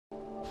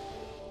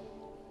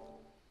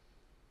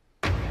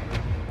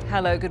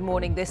Hello, good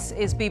morning. This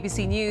is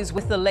BBC News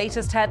with the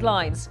latest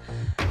headlines.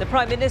 The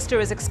Prime Minister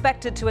is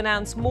expected to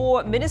announce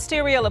more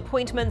ministerial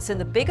appointments in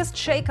the biggest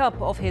shake-up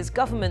of his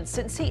government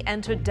since he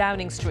entered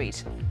Downing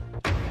Street.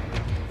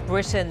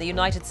 Britain, the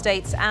United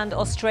States and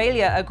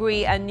Australia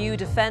agree a new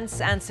defence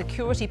and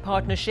security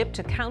partnership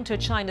to counter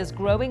China's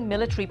growing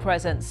military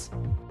presence.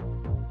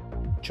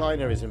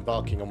 China is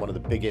embarking on one of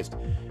the biggest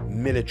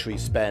military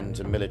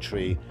spends and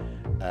military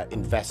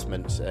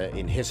investment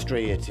in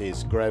history. It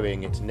is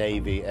growing its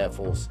Navy, Air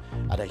Force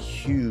at a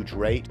huge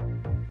rate.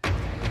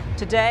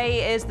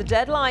 Today is the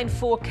deadline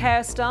for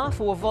care staff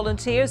or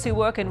volunteers who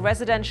work in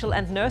residential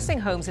and nursing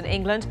homes in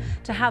England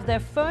to have their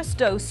first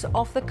dose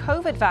of the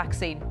COVID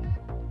vaccine.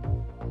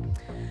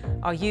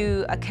 Are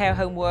you a care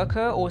home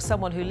worker or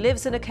someone who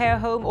lives in a care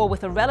home or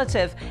with a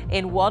relative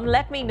in one?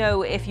 Let me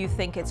know if you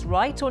think it's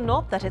right or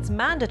not that it's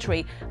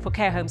mandatory for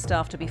care home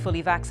staff to be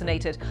fully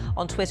vaccinated.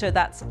 On Twitter,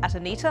 that's at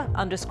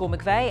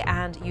Annita_McVeigh,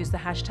 and use the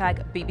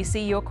hashtag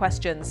BBC Your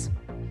Questions.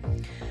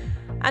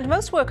 And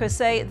most workers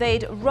say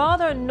they'd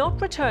rather not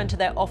return to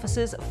their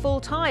offices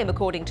full-time,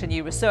 according to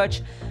new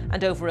research,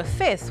 and over a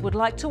fifth would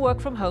like to work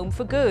from home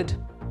for good.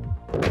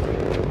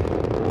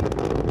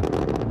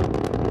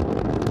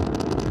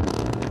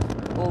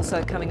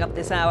 Also coming up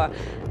this hour,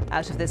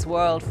 out of this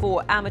world,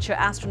 4 amateur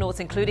astronauts,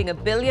 including a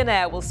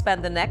billionaire, will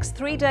spend the next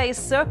 3 days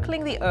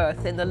circling the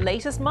Earth in the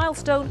latest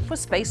milestone for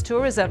space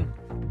tourism.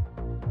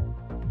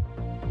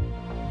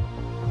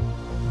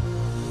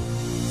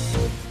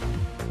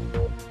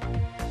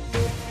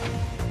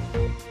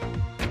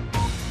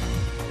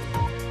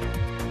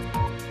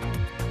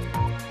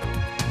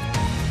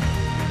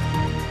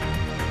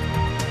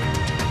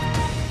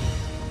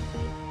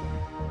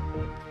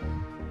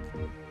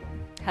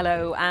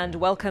 Hello and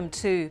welcome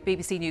to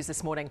BBC News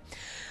this morning.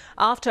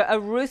 After a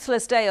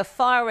ruthless day of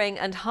firing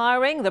and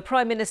hiring, the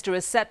Prime Minister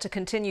is set to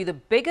continue the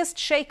biggest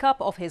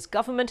shake-up of his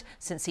government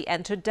since he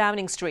entered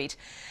Downing Street.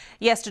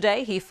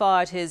 Yesterday, he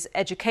fired his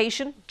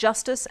Education,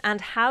 Justice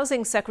and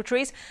Housing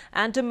secretaries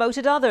and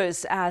demoted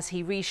others as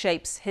he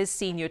reshapes his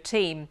senior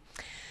team.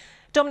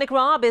 Dominic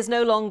Raab is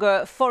no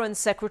longer Foreign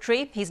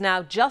Secretary. He's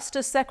now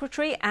Justice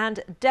Secretary and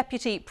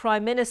Deputy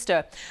Prime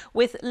Minister,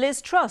 with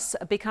Liz Truss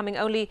becoming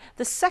only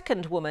the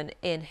second woman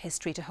in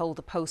history to hold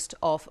the post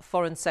of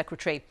Foreign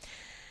Secretary.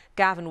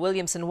 Gavin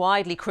Williamson,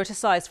 widely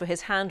criticised for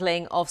his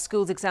handling of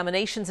schools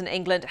examinations in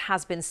England,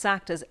 has been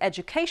sacked as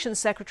Education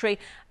Secretary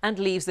and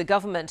leaves the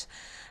government.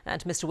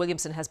 And Mr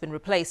Williamson has been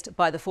replaced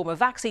by the former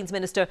Vaccines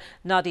Minister,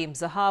 Nadhim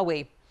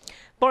Zahawi.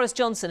 Boris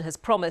Johnson has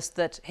promised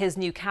that his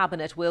new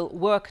cabinet will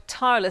work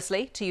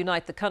tirelessly to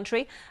unite the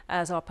country,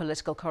 as our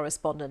political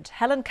correspondent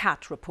Helen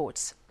Catt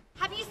reports.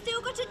 Have you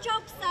still got a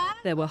job, sir?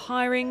 There were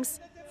hirings,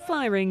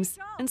 firings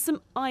and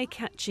some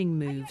eye-catching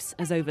moves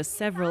as over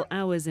several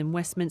hours in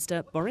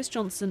Westminster, Boris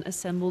Johnson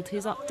assembled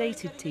his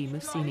updated team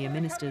of senior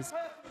ministers.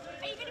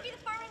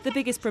 The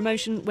biggest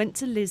promotion went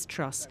to Liz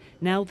Truss,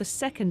 now the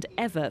second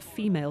ever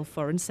female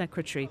Foreign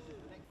Secretary.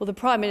 Well, the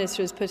Prime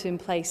Minister has put in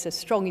place a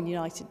strong and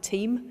united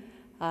team,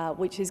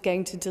 which is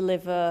going to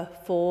deliver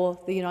for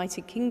the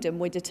United Kingdom.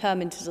 We're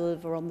determined to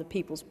deliver on the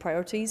people's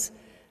priorities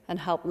and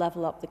help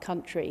level up the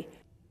country.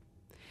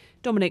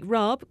 Dominic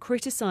Raab,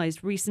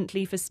 criticised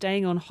recently for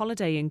staying on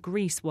holiday in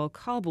Greece while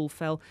Kabul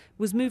fell,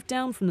 was moved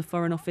down from the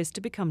Foreign Office to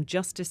become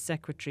Justice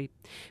Secretary.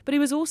 But he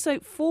was also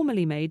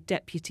formally made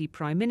Deputy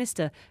Prime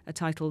Minister, a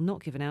title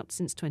not given out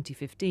since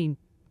 2015.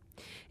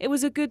 It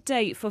was a good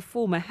day for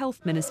former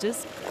health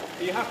ministers.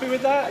 Are you happy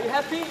with that? Are you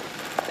happy?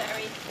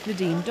 Very.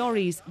 Nadine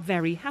Dorries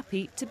very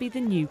happy to be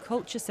the new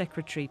Culture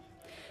Secretary.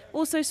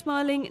 Also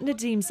smiling,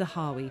 Nadhim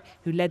Zahawi,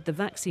 who led the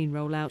vaccine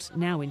rollout,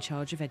 now in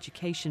charge of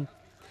education.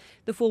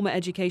 The former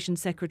Education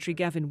Secretary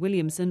Gavin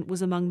Williamson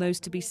was among those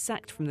to be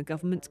sacked from the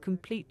government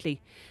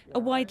completely, a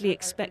widely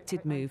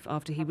expected move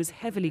after he was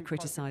heavily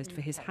criticised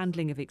for his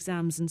handling of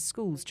exams and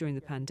schools during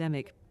the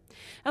pandemic.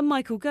 And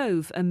Michael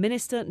Gove, a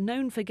minister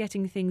known for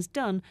getting things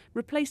done,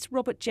 replaced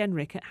Robert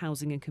Jenrick at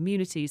Housing and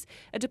Communities,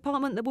 a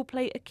department that will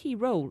play a key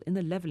role in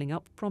the levelling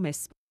up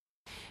promise.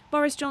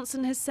 Boris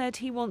Johnson has said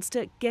he wants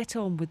to get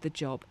on with the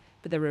job,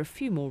 but there are a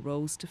few more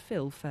roles to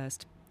fill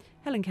first.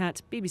 Helen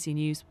Catt, BBC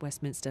News,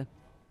 Westminster.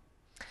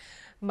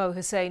 Mo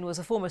Hussein was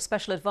a former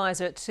special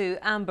advisor to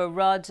Amber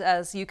Rudd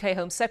as UK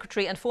Home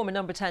Secretary and former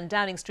number 10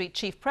 Downing Street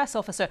Chief Press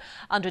Officer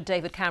under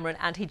David Cameron,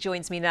 and he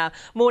joins me now.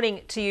 Morning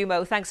to you,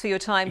 Mo. Thanks for your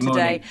time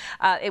today.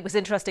 It was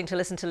interesting to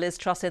listen to Liz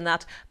Truss in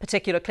that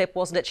particular clip,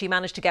 wasn't it? She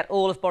managed to get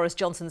all of Boris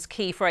Johnson's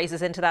key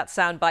phrases into that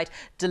soundbite: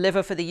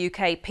 deliver for the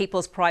UK,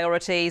 people's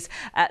priorities,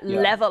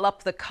 level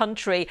up the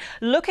country.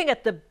 Looking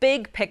at the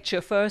big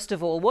picture, first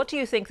of all, what do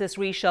you think this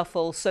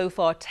reshuffle so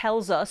far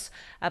tells us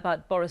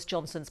about Boris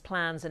Johnson's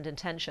plans and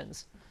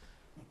intentions?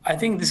 I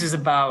think this is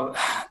about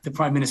the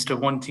Prime Minister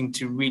wanting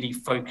to really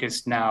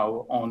focus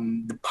now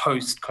on the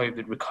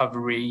post-COVID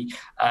recovery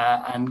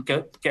and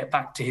get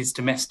back to his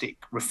domestic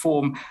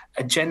reform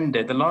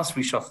agenda. The last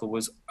reshuffle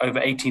was over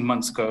 18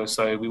 months ago,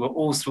 so we were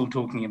all still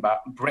talking about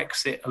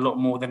Brexit a lot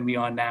more than we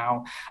are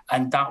now,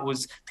 and that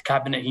was the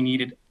cabinet he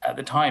needed at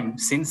the time.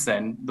 Since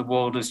then, the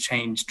world has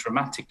changed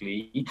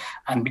dramatically,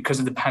 and because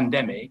of the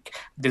pandemic,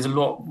 there's a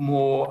lot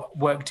more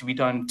work to be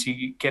done to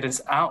get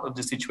us out of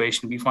the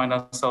situation we find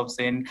ourselves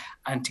in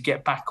and to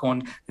get back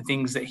on the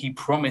things that he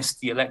promised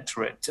the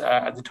electorate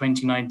at the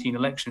 2019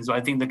 elections. So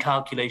I think the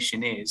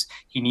calculation is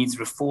he needs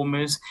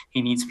reformers,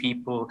 he needs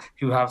people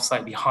who have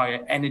slightly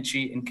higher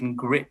energy and can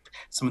grip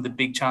some of the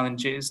big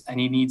challenges, and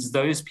he needs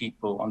those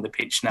people on the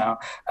pitch now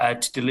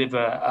to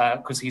deliver,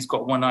 because he's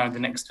got one eye on the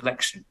next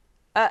election.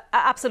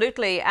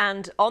 Absolutely.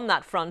 And on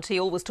that front, he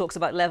always talks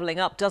about levelling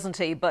up, doesn't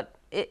he? But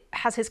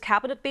has his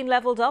cabinet been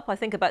levelled up? I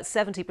think about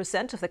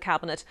 70% of the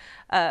cabinet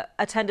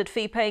attended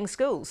fee-paying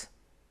schools.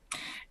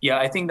 Yeah,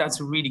 I think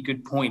that's a really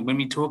good point. When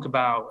we talk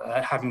about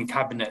having a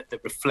cabinet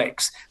that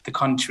reflects the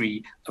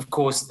country, of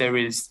course, there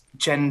is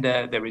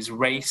gender, there is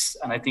race,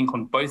 and I think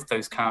on both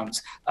those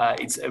counts,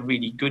 it's a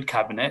really good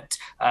cabinet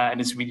and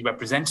it's a really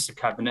representative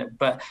cabinet.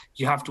 But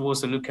you have to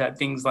also look at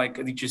things like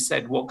you just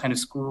said, what kind of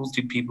schools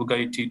did people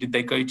go to? Did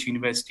they go to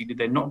university? Did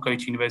they not go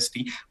to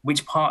university?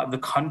 Which part of the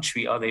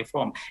country are they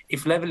from?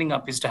 If levelling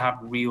up is to have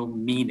real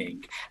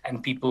meaning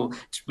and people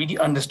to really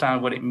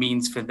understand what it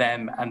means for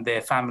them and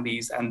their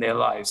families and their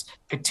lives,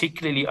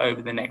 particularly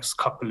over the next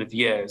couple of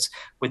years,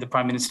 where the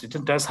Prime Minister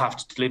does have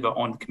to deliver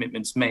on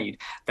commitments made,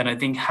 then I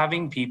think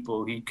having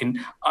people who can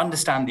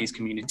understand these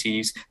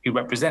communities, who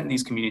represent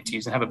these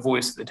communities and have a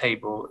voice at the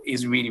table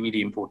is really,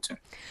 really important.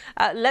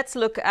 Let's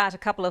look at a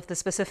couple of the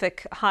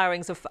specific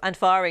hirings and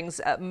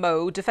firings,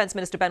 Mo. Defence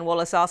Minister Ben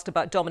Wallace asked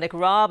about Dominic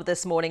Raab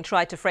this morning,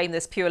 tried to frame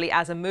this purely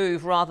as a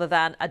move rather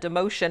than a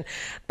demotion.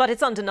 But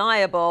it's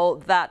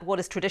undeniable that what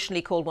is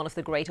traditionally called one of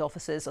the great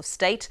offices of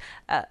state,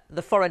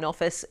 the Foreign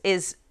Office,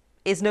 is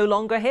no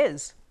longer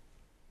his.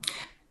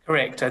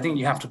 Correct. I think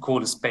you have to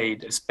call a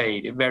spade a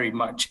spade. It very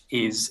much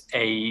is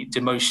a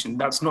demotion.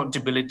 That's not to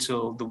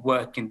belittle the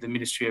work in the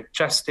Ministry of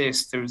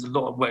Justice. There is a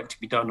lot of work to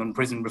be done on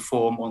prison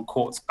reform, on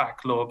courts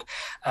backlog,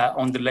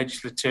 on the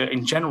legislature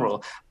in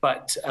general.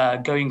 But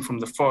going from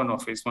the Foreign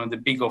Office, one of the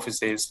big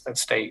offices of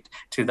state,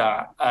 to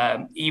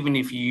that, even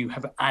if you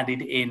have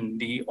added in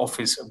the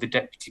office of the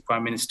Deputy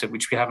Prime Minister,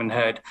 which we haven't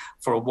heard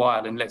for a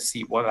while, and let's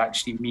see what it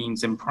actually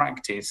means in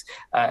practice,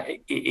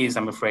 it is,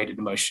 I'm afraid, a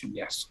demotion,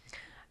 yes.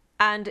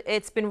 And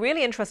it's been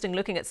really interesting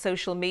looking at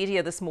social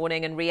media this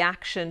morning in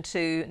reaction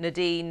to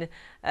Nadine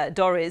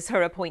Dorries,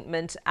 her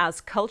appointment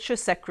as Culture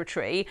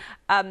Secretary.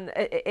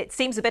 It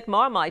seems a bit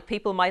Marmite.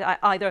 People might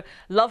either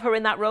love her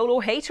in that role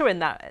or hate her in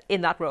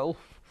that role.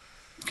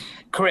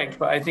 Correct,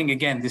 but I think,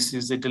 again, this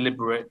is a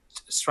deliberate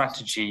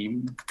strategy.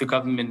 The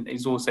government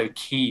is also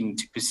keen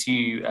to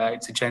pursue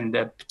its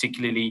agenda,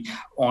 particularly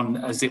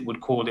on, as it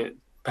would call it,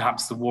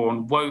 perhaps the war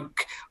on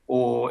woke,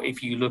 or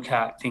if you look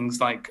at things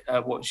like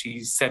what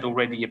she's said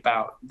already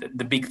about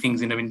the big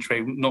things in her intro,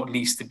 not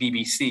least the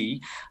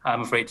BBC,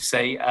 I'm afraid to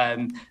say,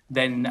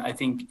 then I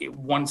think it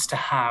wants to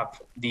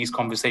have these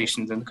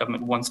conversations and the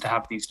government wants to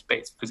have these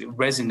debates because it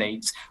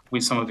resonates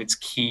with some of its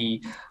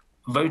key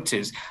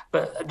voters.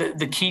 But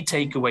the key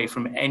takeaway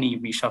from any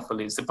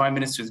reshuffle is the Prime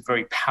Minister is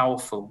very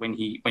powerful when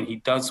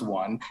he does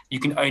one. You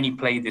can only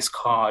play this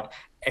card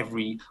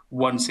every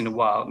once in a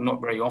while, not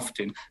very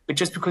often. But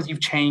just because you've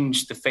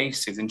changed the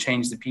faces and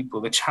changed the people,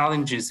 the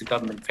challenges the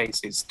government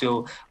faces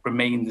still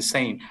remain the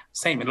same.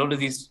 A lot of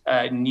these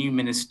new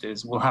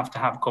ministers will have to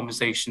have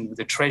conversations with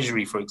the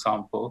Treasury, for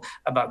example,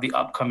 about the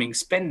upcoming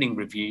spending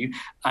review,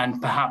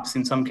 and perhaps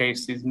in some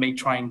cases may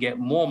try and get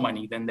more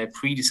money than their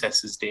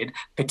predecessors did,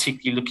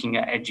 particularly looking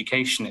at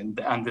education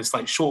and the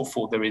slight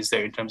shortfall there is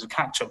there in terms of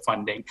catch-up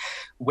funding.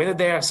 Whether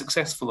they are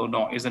successful or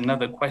not is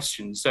another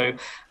question. So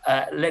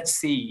let's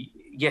see.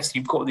 Yes,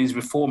 you've got these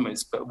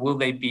reformers, but will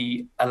they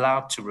be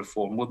allowed to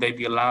reform? Will they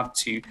be allowed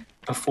to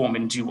perform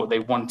and do what they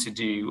want to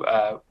do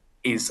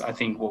is, I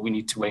think, what we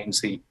need to wait and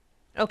see.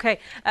 OK.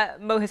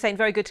 Mo Hussein,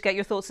 very good to get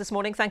your thoughts this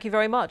morning. Thank you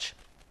very much.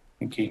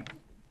 Thank you.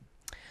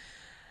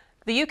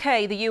 The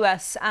UK, the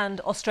US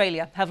and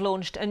Australia have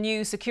launched a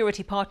new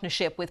security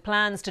partnership with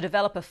plans to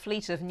develop a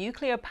fleet of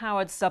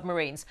nuclear-powered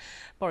submarines.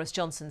 Boris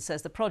Johnson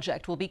says the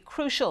project will be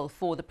crucial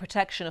for the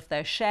protection of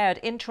their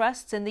shared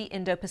interests in the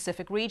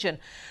Indo-Pacific region.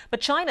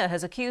 But China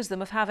has accused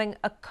them of having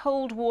a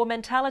Cold War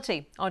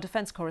mentality. Our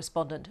defence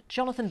correspondent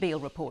Jonathan Beale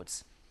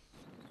reports.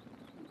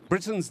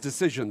 Britain's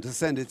decision to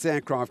send its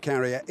aircraft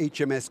carrier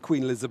HMS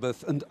Queen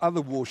Elizabeth and other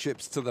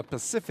warships to the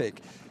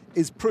Pacific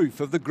is proof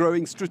of the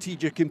growing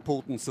strategic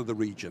importance of the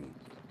region.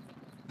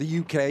 The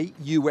UK,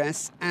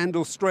 US and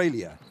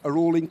Australia are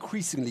all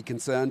increasingly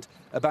concerned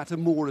about a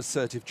more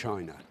assertive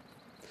China.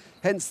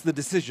 Hence the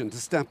decision to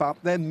step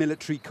up their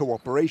military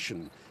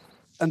cooperation,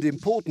 and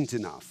important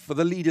enough for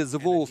the leaders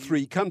of all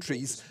three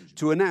countries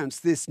to announce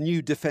this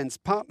new defence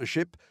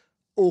partnership,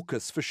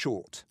 AUKUS for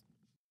short.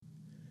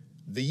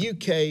 The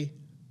UK,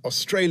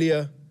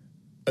 Australia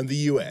and the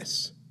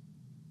US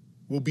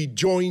will be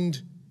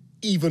joined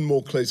even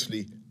more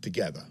closely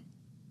together,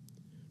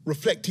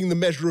 reflecting the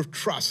measure of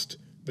trust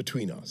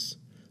between us,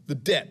 the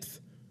depth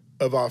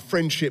of our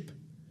friendship,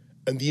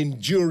 and the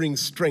enduring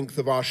strength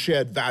of our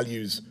shared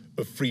values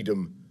of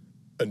freedom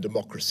and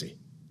democracy.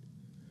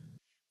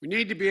 We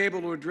need to be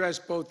able to address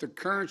both the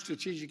current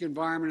strategic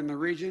environment in the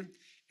region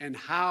and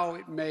how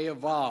it may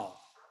evolve,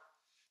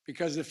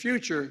 because the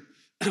future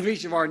of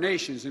each of our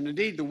nations, and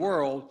indeed the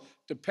world,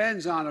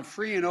 depends on a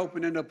free and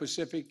open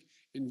Indo-Pacific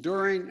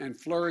enduring and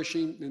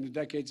flourishing in the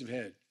decades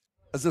ahead.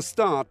 As a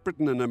start,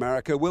 Britain and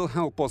America will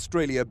help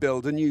Australia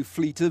build a new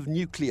fleet of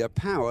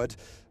nuclear-powered,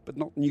 but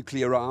not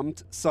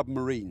nuclear-armed,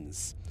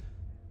 submarines.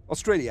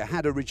 Australia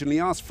had originally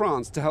asked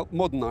France to help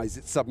modernise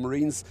its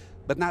submarines,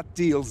 but that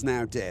deal's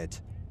now dead.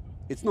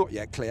 It's not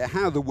yet clear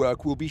how the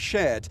work will be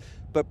shared,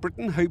 but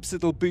Britain hopes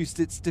it'll boost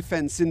its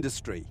defence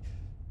industry.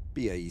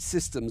 BAE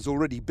Systems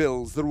already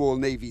builds the Royal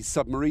Navy's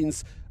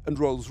submarines and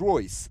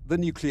Rolls-Royce the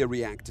nuclear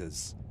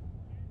reactors.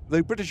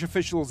 Though British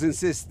officials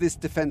insist this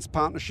defence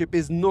partnership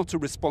is not a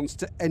response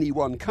to any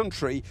one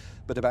country,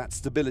 but about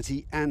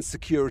stability and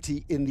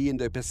security in the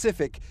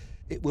Indo-Pacific,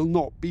 it will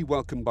not be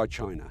welcomed by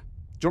China.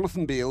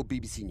 Jonathan Beale,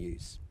 BBC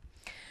News.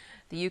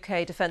 The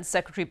UK Defence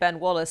Secretary Ben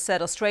Wallace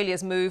said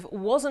Australia's move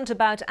wasn't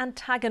about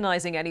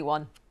antagonising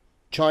anyone.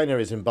 China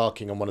is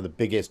embarking on one of the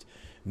biggest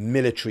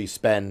military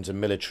spends and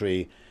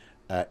military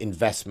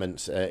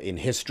investments in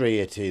history.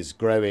 It is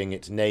growing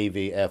its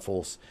Navy, Air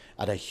Force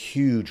at a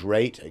huge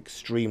rate,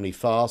 extremely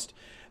fast.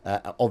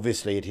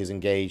 Obviously, it is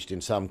engaged in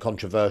some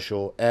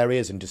controversial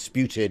areas and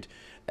disputed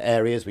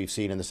areas we've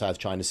seen in the South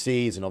China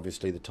Seas, and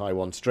obviously the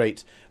Taiwan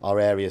Straits are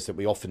areas that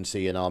we often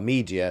see in our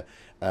media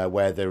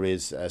where there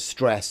is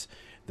stress.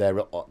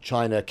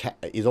 China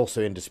is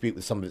also in dispute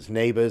with some of its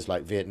neighbours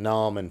like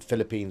Vietnam and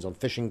Philippines on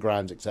fishing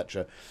grounds,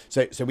 etc.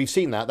 So we've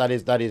seen that.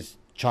 That is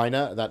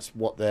China. That's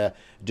what they're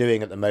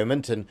doing at the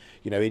moment, and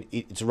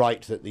it's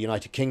right that the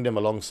United Kingdom,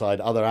 alongside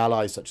other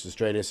allies such as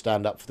Australia,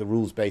 stand up for the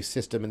rules-based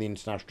system and the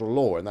international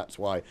law, and that's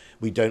why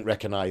we don't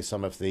recognise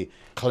some of the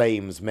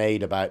claims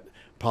made about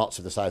parts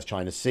of the South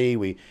China Sea.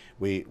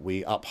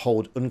 We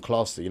uphold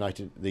UNCLOS,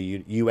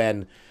 the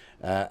UN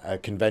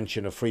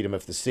Convention of Freedom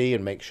of the Sea,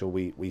 and make sure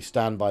we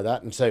stand by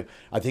that. And so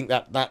I think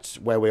that's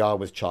where we are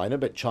with China.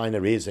 But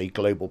China is a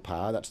global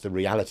power. That's the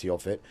reality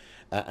of it.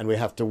 And we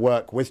have to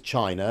work with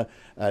China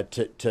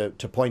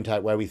to point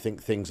out where we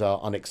think things are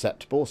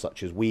unacceptable,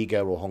 such as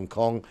Uyghur or Hong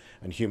Kong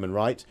and human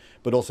rights,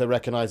 but also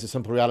recognise the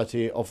simple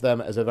reality of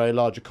them as a very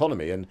large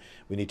economy. And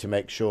we need to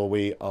make sure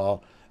we are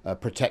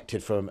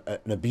protected from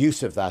an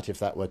abuse of that if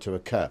that were to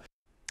occur.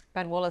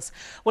 Ben Wallace.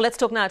 Well, let's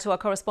talk now to our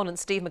correspondent,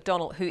 Steve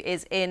McDonnell, who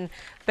is in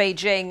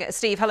Beijing.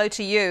 Steve, hello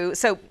to you.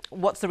 So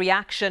what's the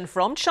reaction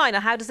from China?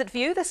 How does it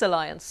view this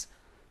alliance?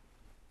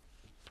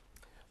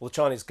 Well, the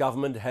Chinese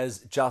government has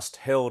just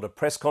held a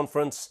press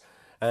conference,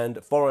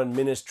 and Foreign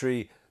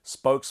Ministry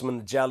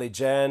spokesman Zhao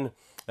Lijian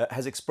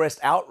has expressed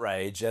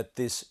outrage at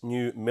this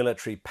new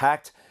military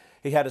pact.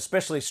 He had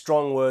especially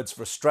strong words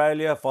for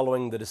Australia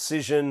following the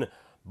decision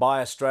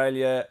by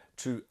Australia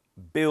to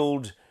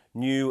build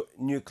new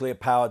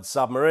nuclear-powered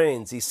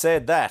submarines. He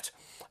said that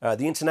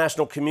the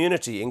international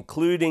community,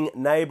 including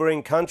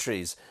neighbouring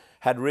countries,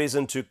 had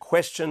reason to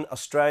question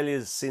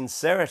Australia's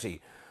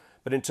sincerity.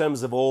 But in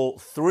terms of all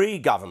three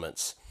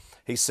governments,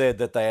 he said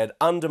that they had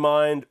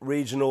undermined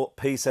regional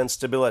peace and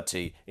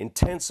stability,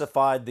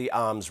 intensified the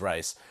arms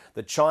race,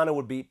 that China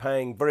would be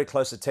paying very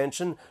close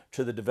attention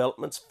to the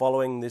developments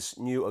following this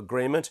new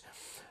agreement,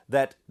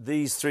 that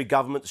these three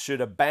governments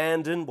should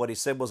abandon what he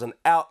said was an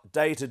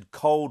outdated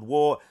Cold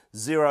War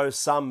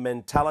zero-sum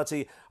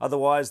mentality,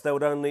 otherwise they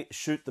would only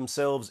shoot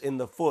themselves in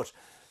the foot.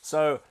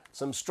 So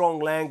some strong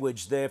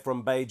language there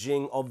from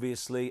Beijing,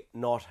 obviously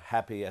not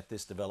happy at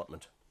this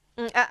development.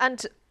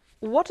 And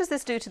what does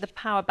this do to the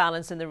power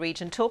balance in the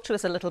region? Talk to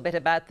us a little bit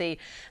about the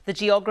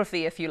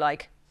geography, if you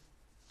like.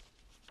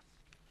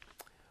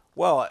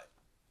 Well,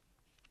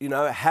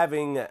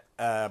 having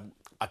a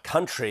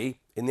country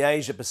in the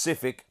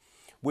Asia-Pacific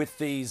with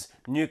these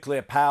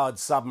nuclear-powered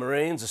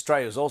submarines.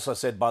 Australia's also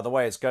said, by the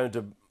way, it's going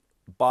to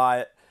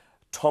buy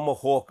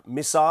Tomahawk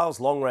missiles,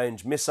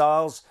 long-range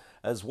missiles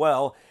as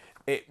well.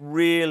 It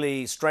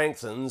really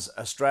strengthens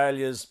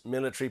Australia's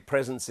military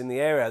presence in the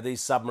area.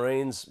 These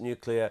submarines,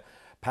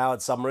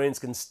 nuclear-powered submarines,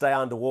 can stay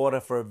underwater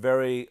for a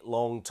very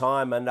long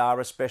time and are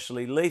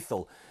especially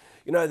lethal.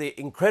 The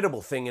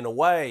incredible thing, in a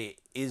way,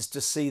 is to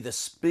see the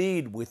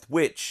speed with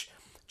which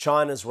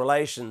China's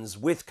relations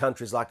with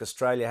countries like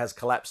Australia has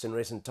collapsed in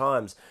recent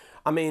times.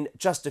 I mean,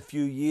 just a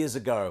few years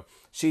ago,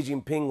 Xi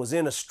Jinping was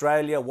in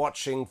Australia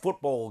watching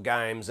football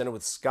games and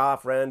with a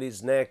scarf around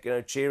his neck,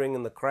 cheering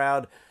in the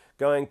crowd,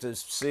 going to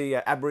see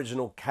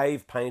Aboriginal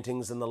cave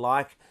paintings and the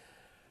like.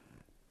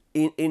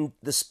 In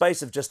the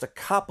space of just a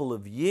couple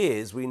of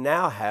years, we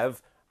now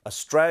have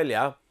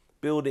Australia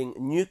building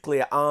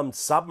nuclear-armed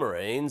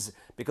submarines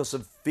because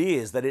of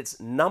fears that its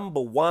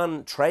number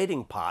one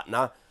trading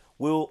partner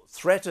will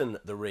threaten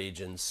the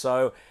region.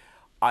 So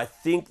I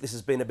think this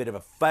has been a bit of a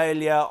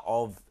failure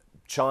of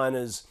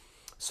China's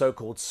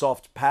so-called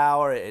soft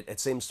power. It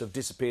seems to have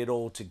disappeared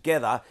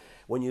altogether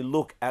when you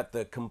look at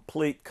the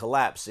complete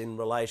collapse in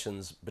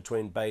relations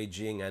between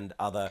Beijing and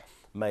other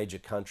major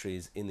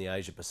countries in the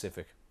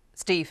Asia-Pacific.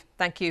 Steve,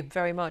 thank you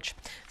very much.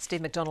 Steve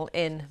McDonnell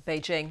in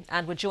Beijing.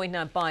 And we're joined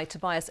now by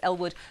Tobias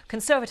Ellwood,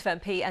 Conservative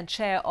MP and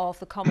Chair of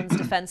the Commons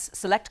Defence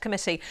Select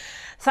Committee.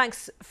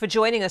 Thanks for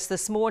joining us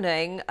this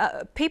morning.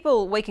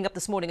 People waking up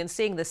this morning and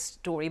seeing this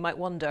story might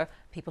wonder,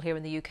 people here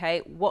in the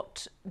UK,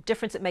 what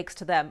difference it makes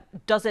to them.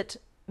 Does it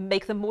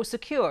make them more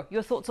secure?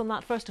 Your thoughts on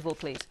that, first of all,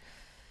 please.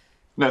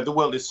 No, the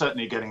world is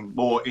certainly getting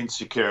more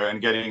insecure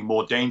and getting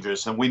more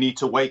dangerous, and we need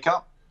to wake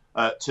up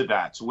to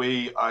that.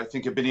 We, I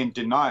think, have been in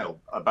denial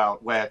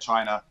about where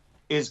China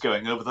is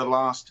going over the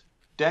last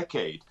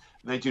decade.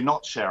 They do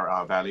not share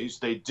our values.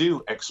 They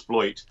do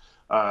exploit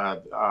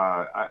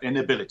our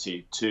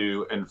inability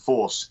to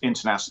enforce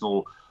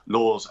international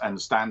laws and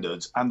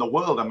standards. And the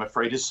world, I'm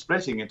afraid, is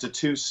splitting into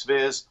two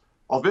spheres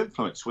of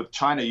influence, with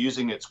China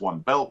using its One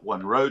Belt,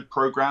 One Road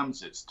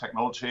programs, its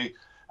technology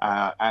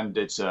and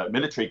its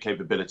military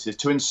capabilities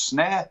to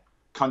ensnare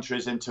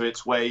countries into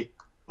its way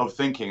of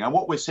thinking. And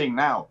what we're seeing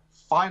now,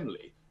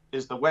 finally,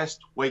 is the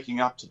West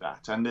waking up to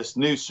that, and this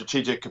new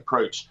strategic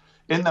approach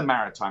in the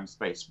maritime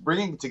space,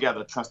 bringing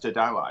together trusted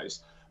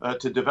allies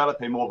to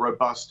develop a more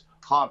robust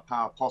hard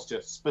power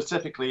posture,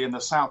 specifically in the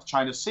South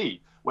China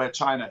Sea, where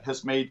China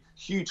has made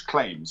huge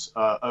claims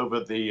over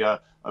the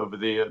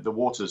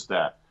waters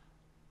there.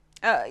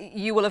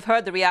 You will have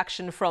heard the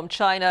reaction from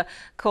China,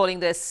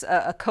 calling this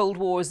a Cold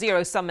War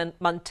zero-sum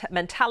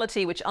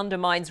mentality, which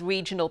undermines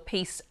regional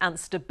peace and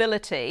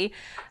stability.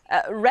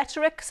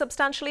 Rhetoric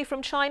substantially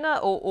from China,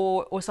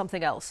 or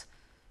something else?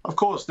 Of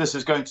course, this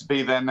is going to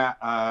be their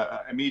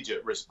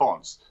immediate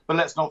response. But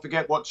let's not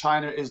forget what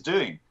China is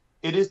doing.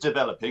 It is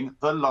developing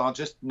the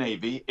largest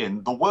navy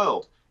in the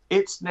world.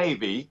 Its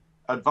navy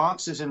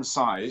advances in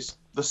size,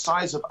 the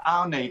size of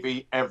our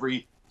navy,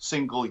 every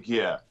single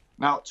year.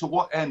 Now, to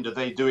what end are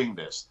they doing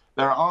this?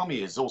 Their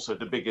army is also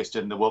the biggest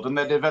in the world, and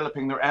they're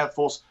developing their air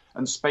force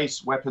and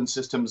space weapon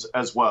systems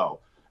as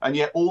well. And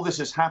yet all this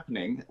is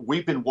happening.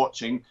 We've been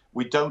watching.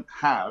 We don't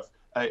have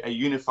a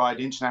unified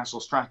international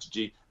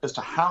strategy as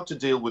to how to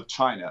deal with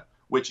China,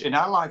 which in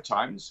our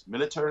lifetimes,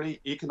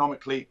 militarily,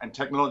 economically, and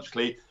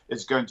technologically,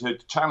 is going to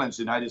challenge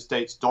the United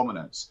States'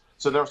 dominance.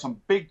 So there are some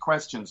big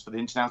questions for the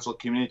international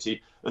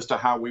community as to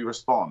how we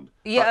respond.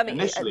 Yeah, but I mean,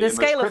 initially, and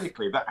most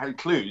critically, that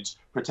includes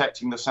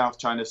protecting the South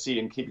China Sea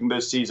and keeping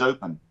those seas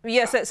open.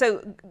 Yes,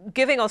 so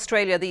giving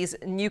Australia these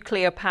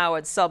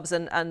nuclear-powered subs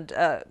and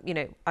you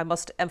know, I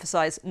must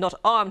emphasise, not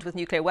armed with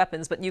nuclear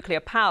weapons, but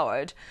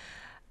nuclear-powered.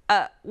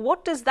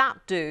 What does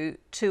that do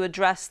to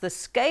address the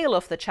scale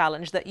of the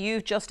challenge that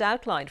you've just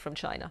outlined from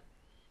China?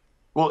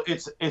 Well,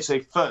 it's a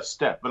first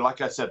step. But like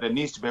I said, there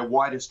needs to be a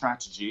wider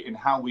strategy in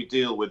how we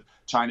deal with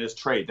China's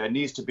trade. There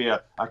needs to be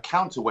a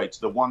counterweight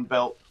to the One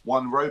Belt,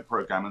 One Road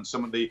program and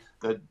some of the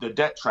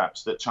debt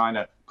traps that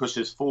China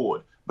pushes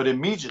forward. But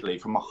immediately,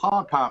 from a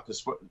hard power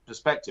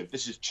perspective,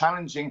 this is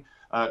challenging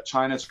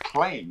China's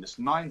claim, this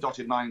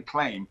 9.9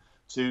 claim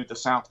to the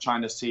South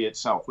China Sea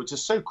itself, which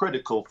is so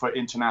critical for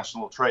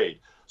international trade.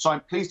 So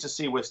I'm pleased to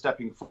see we're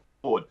stepping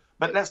forward.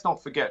 But let's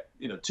not forget,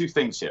 you know, two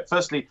things here.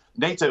 Firstly,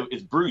 NATO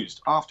is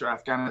bruised after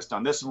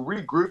Afghanistan. There's some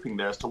regrouping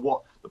there as to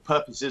what the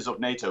purpose is of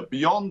NATO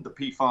beyond the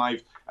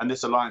P5 and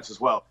this alliance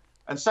as well.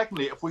 And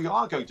secondly, if we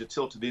are going to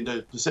tilt to the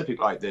Indo-Pacific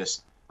like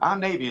this, our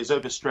Navy is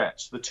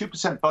overstretched. The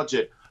 2%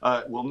 budget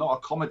will not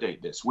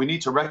accommodate this. We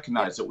need to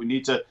recognize that we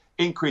need to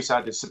increase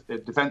our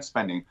defense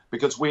spending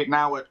because we're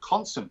now at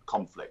constant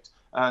conflict.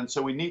 And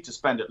so we need to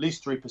spend at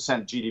least 3%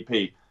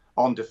 GDP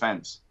on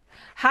defense.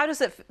 How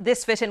does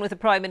this fit in with the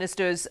Prime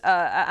Minister's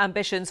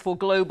ambitions for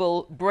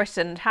global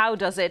Britain? How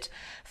does it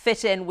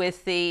fit in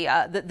with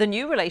the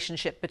new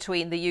relationship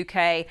between the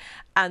UK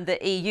and the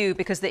EU?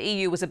 Because the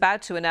EU was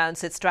about to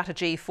announce its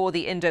strategy for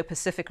the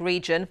Indo-Pacific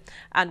region.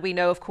 And we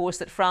know, of course,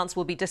 that France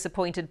will be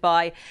disappointed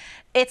by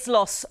its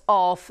loss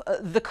of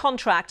the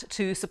contract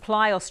to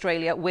supply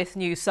Australia with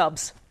new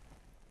subs.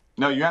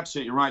 No, you're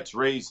absolutely right to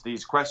raise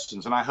these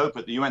questions. And I hope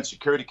at the UN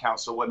Security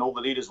Council, when all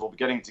the leaders will be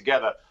getting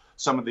together,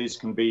 some of these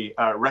can be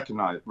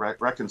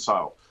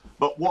reconciled.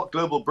 But what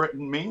global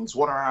Britain means,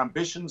 what are our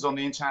ambitions on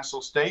the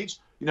international stage?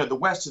 You know, the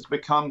West has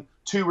become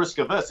too risk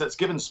averse. That's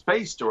given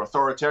space to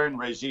authoritarian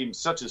regimes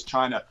such as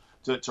China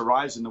to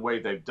rise in the way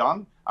they've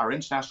done. Our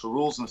international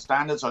rules and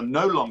standards are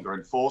no longer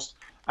enforced.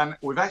 And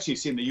we've actually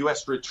seen the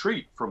US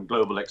retreat from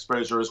global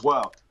exposure as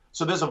well.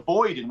 So there's a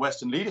void in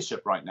Western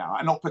leadership right now,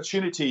 an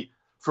opportunity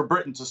for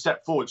Britain to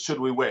step forward should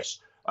we wish.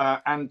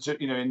 And to,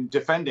 you know, in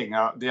defending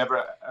the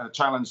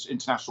ever-challenged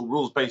international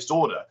rules-based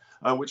order,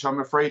 which I'm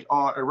afraid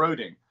are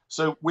eroding.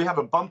 So we have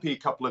a bumpy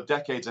couple of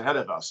decades ahead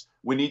of us.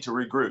 We need to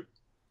regroup.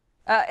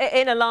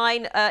 In a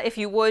line, if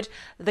you would,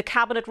 the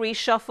cabinet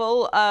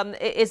reshuffle,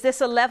 is this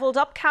a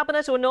levelled-up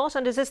cabinet or not?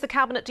 And is this the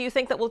cabinet, do you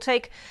think, that will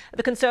take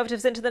the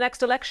Conservatives into the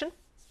next election?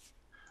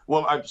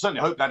 Well, I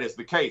certainly hope that is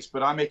the case,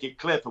 but I make it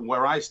clear from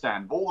where I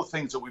stand, all the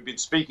things that we've been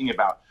speaking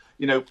about,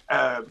 you know,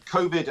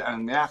 COVID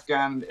and the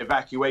Afghan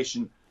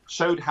evacuation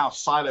showed how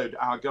siloed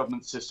our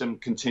government system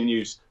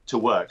continues to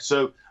work.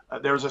 So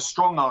there is a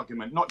strong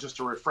argument, not just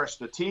to refresh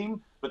the team,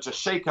 but to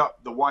shake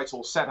up the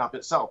Whitehall setup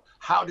itself,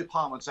 how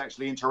departments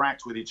actually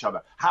interact with each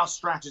other, how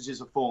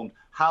strategies are formed,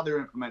 how they're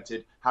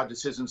implemented, how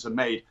decisions are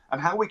made,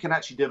 and how we can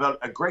actually develop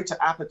a greater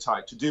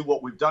appetite to do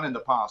what we've done in the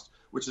past,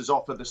 which is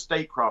offer the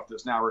statecraft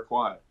that's now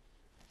required.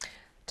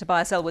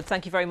 Tobias Ellwood,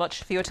 thank you very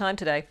much for your time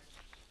today.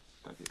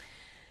 Thank you.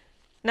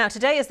 Now,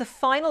 today is the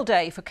final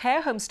day for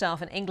care home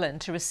staff in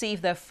England to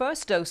receive their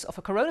first dose of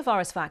a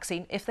coronavirus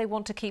vaccine if they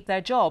want to keep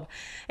their job.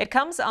 It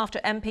comes after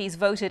MPs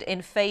voted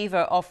in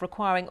favour of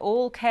requiring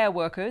all care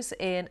workers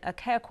in a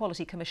Care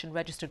Quality Commission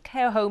registered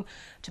care home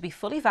to be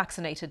fully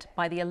vaccinated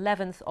by the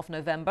 11th of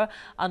November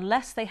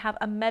unless they have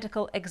a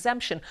medical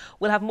exemption.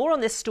 We'll have more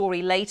on this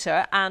story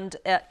later, and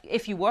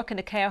if you work in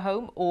a care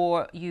home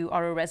or you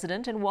are a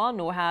resident in one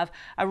or have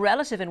a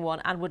relative in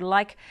one and would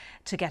like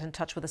to get in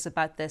touch with us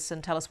about this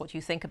and tell us what you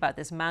think about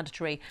this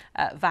mandatory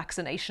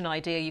vaccination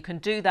idea, you can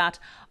do that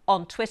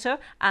on Twitter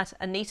at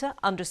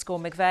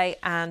Annita_McVeigh,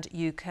 and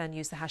you can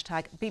use the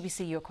hashtag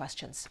BBC Your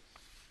Questions.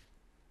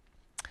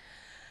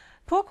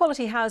 Poor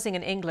quality housing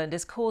in England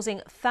is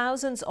causing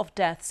thousands of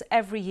deaths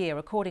every year,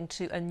 according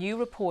to a new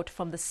report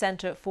from the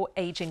Centre for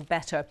Ageing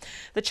Better.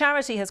 The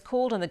charity has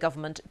called on the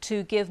government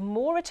to give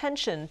more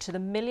attention to the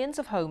millions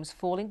of homes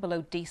falling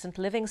below decent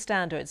living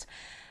standards.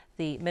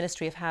 The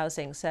Ministry of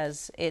Housing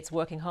says it's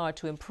working hard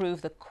to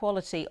improve the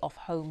quality of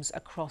homes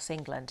across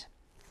England.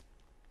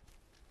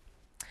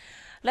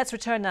 Let's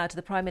return now to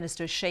the Prime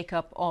Minister's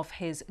shake-up of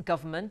his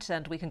government,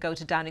 and we can go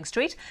to Downing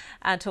Street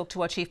and talk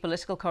to our chief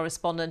political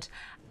correspondent,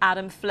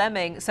 Adam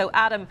Fleming. So,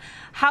 Adam,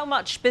 how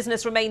much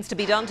business remains to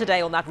be done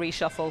today on that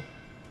reshuffle?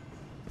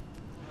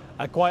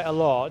 Quite a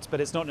lot, but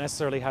it's not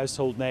necessarily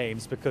household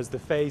names, because the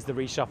phase the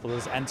reshuffle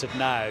has entered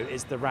now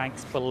is the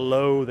ranks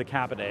below the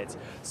cabinet,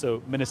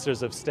 so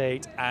ministers of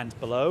state and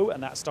below,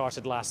 and that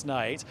started last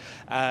night.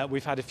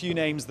 We've had a few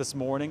names this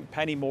morning.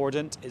 Penny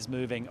Mordaunt is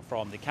moving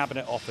from the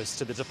Cabinet Office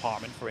to the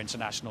Department for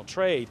International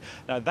Trade.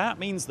 Now that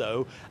means,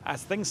 though,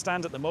 as things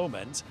stand at the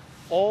moment,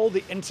 all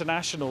the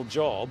international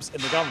jobs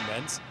in the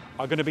government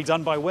are going to be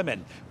done by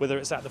women, whether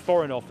it's at the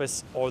Foreign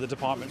Office or the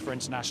Department for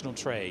International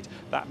Trade.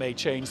 That may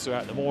change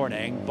throughout the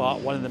morning, but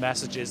one of the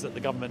messages that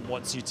the government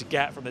wants you to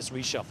get from this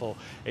reshuffle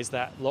is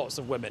that lots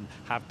of women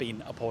have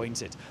been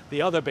appointed.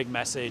 The other big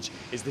message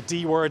is the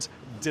D word,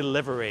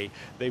 delivery.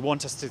 They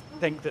want us to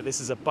think that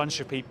this is a bunch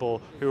of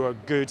people who are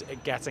good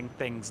at getting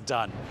things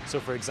done. So,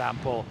 for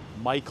example,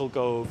 Michael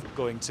Gove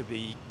going to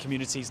the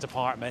Communities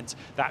Department.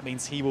 That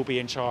means he will be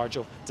in charge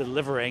of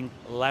delivering,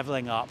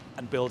 levelling up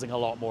and building a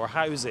lot more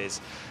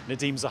houses.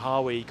 Nadeem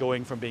Zahawi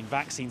going from being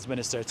Vaccines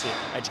Minister to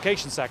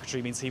Education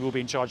Secretary means he will be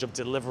in charge of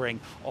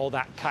delivering all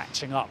that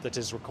catching up that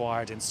is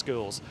required in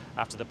schools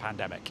after the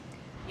pandemic.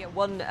 Yeah,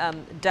 one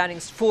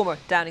former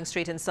Downing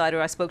Street insider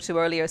I spoke to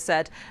earlier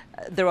said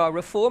there are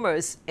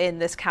reformers in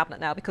this cabinet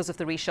now because of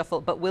the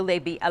reshuffle, but will they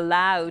be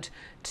allowed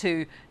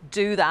to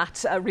do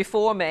that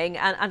reforming?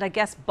 And I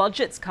guess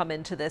budgets come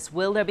into this.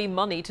 Will there be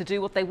money to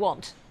do what they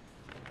want?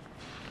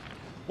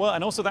 Well,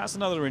 and also that's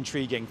another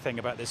intriguing thing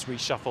about this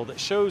reshuffle that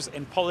shows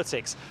in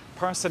politics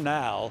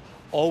personnel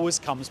always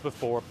comes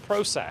before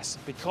process,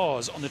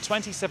 because on the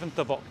 27th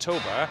of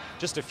October,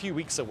 just a few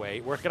weeks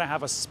away, we're going to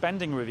have a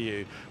spending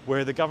review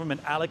where the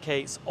government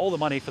allocates all the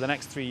money for the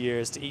next 3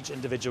 years to each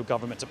individual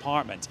government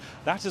department.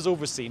 That is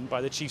overseen by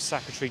the Chief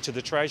Secretary to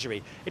the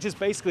Treasury. It is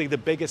basically the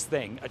biggest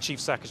thing a Chief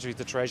Secretary to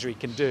the Treasury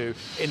can do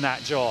in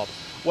that job.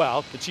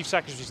 Well, the Chief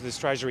Secretary to the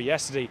Treasury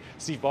yesterday,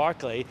 Steve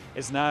Barclay,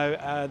 is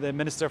now the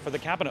Minister for the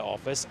Cabinet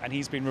Office, and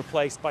he's been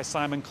replaced by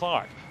Simon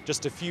Clarke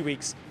just a few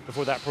weeks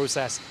before that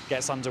process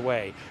gets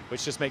underway,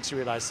 which just makes you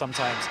realise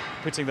sometimes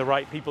putting the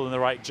right people in the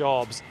right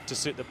jobs to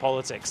suit the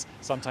politics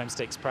sometimes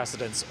takes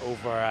precedence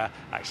over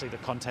actually the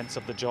contents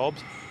of the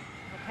jobs.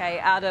 OK,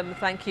 Adam,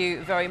 thank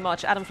you very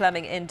much. Adam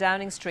Fleming in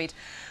Downing Street.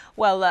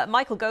 Well,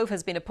 Michael Gove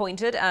has been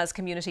appointed as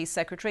Communities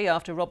Secretary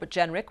after Robert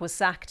Jenrick was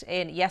sacked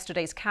in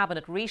yesterday's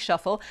cabinet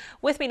reshuffle.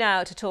 With me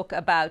now to talk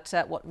about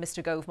what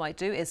Mr Gove might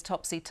do is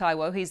Topsy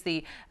Taiwo. He's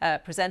the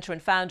presenter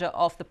and founder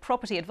of the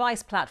property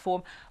advice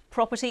platform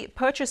Property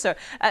Purchaser.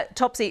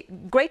 Topsy,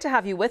 great to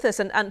have you with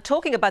us. And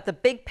talking about the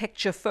big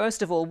picture,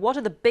 first of all, what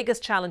are the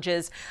biggest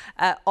challenges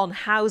on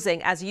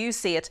housing as you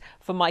see it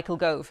for Michael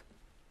Gove?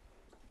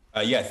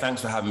 Yeah,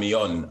 thanks for having me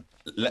on.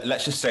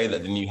 Let's just say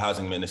that the new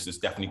housing minister's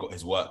definitely got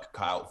his work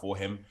cut out for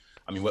him.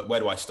 I mean, where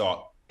do I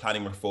start?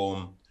 Planning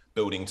reform,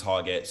 building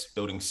targets,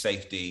 building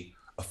safety,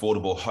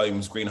 affordable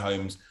homes, green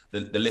homes,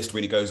 the list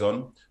really goes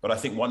on. But I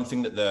think one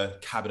thing that the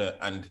cabinet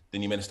and the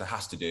new minister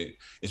has to do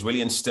is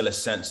really instill a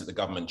sense that the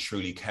government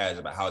truly cares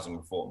about housing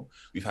reform.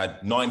 We've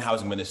had 9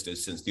 housing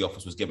ministers since the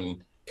office was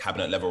given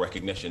cabinet level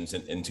recognitions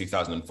in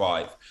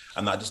 2005,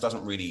 and that just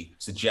doesn't really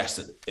suggest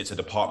that it's a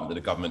department that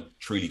the government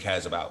truly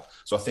cares about.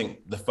 So I think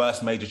the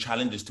first major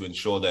challenge is to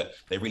ensure that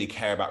they really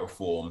care about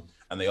reform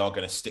and they are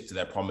going to stick to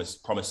their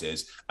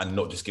promises and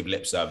not just give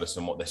lip service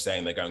on what they're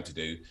saying they're going to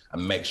do,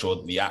 and make sure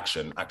that the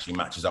action actually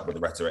matches up with the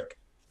rhetoric.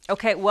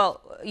 OK,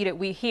 well,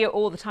 we hear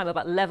all the time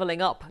about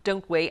levelling up,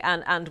 don't we?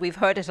 And we've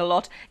heard it a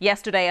lot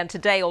yesterday and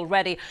today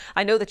already.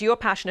 I know that you're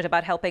passionate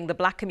about helping the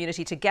black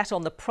community to get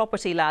on the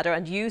property ladder,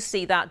 and you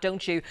see that,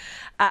 don't you,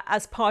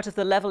 as part of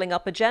the levelling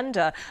up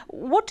agenda.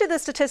 What do the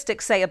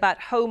statistics say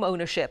about home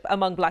ownership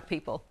among black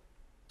people?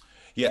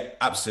 Yeah,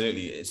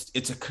 absolutely.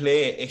 It's a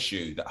clear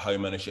issue that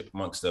home ownership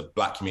amongst the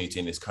black community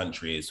in this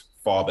country is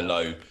far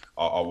below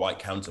our white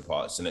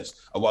counterparts. And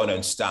it's a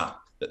well-known stat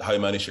that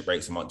home ownership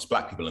rates amongst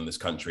black people in this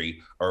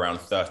country are around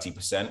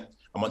 30%. And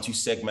once you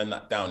segment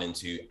that down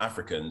into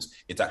Africans,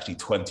 it's actually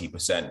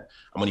 20%. And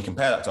when you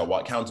compare that to our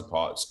white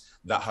counterparts,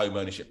 that home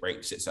ownership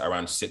rate sits at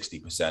around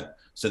 60%.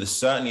 So there's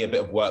certainly a bit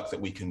of work that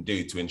we can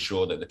do to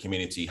ensure that the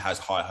community has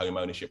high home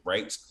ownership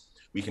rates.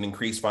 We can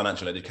increase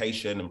financial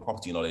education and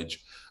property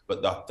knowledge,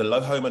 but the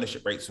low home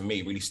ownership rates for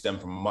me really stem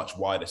from much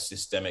wider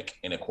systemic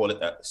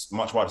inequality.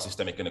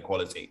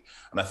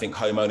 And I think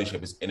home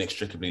ownership is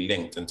inextricably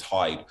linked and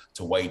tied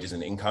to wages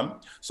and income.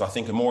 So I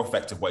think a more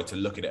effective way to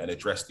look at it and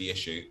address the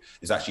issue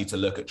is actually to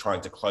look at trying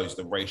to close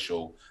the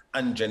racial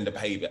and gender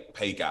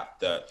pay gap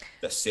that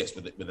sits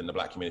within the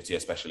black community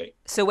especially.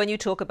 So when you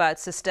talk about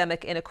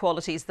systemic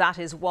inequalities, that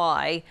is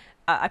why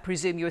I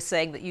presume you're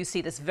saying that you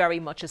see this very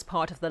much as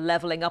part of the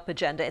levelling up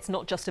agenda. It's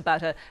not just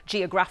about a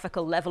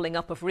geographical levelling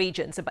up of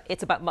regions,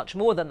 it's about much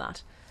more than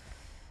that.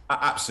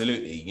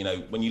 Absolutely.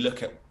 When you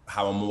look at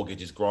how a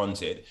mortgage is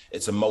granted,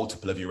 it's a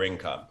multiple of your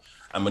income.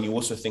 And when you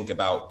also think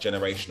about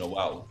generational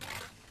wealth,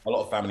 a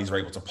lot of families are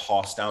able to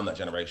pass down that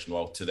generational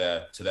wealth to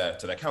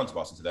their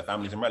counterparts and to their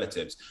families and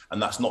relatives.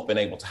 And that's not been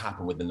able to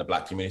happen within the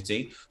black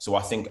community. So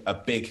I think a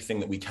big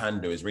thing that we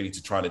can do is really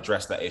to try and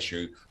address that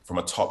issue from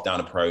a top-down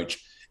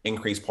approach,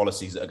 increase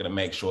policies that are going to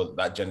make sure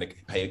that gender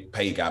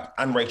pay gap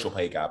and racial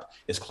pay gap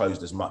is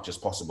closed as much as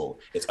possible.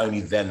 It's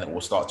only then that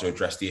we'll start to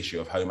address the issue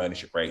of home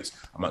ownership rates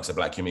amongst the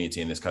black community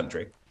in this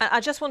country.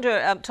 I just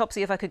wonder,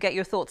 Topsy, if I could get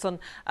your thoughts on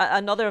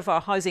another of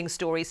our housing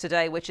stories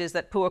today, which is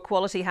that poor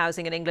quality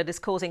housing in England is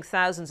causing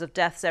thousands of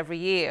deaths every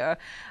year.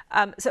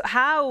 So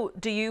how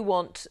do you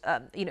want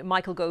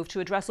Michael Gove to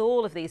address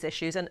all of these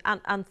issues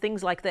and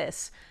things like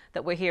this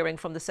that we're hearing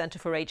from the Centre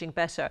for Ageing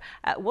Better?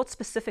 What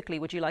specifically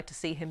would you like to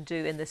see him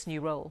do in this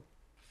new role?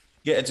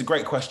 Yeah, it's a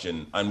great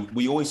question. And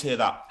we always hear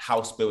that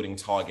house building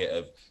target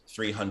of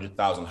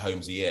 300,000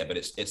 homes a year, but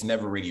it's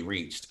never really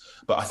reached.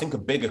 But I think a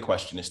bigger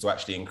question is to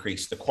actually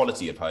increase the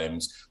quality of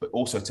homes, but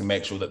also to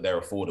make sure that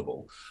they're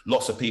affordable.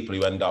 Lots of people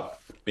who end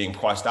up being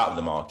priced out of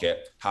the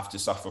market have to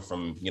suffer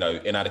from,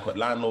 inadequate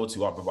landlords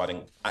who aren't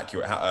providing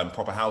accurate,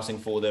 proper housing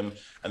for them,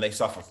 and they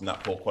suffer from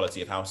that poor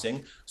quality of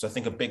housing. So I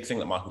think a big thing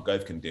that Michael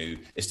Gove can do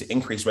is to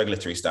increase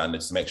regulatory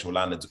standards to make sure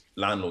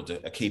landlords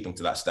are keeping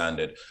to that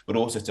standard, but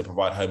also to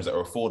provide homes that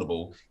are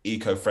affordable,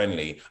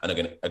 eco-friendly, and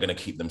are going to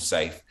keep them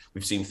safe.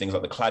 We've seen things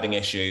like the cladding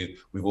issue.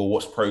 We've all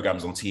watched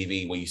programs on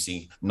TV where you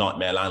see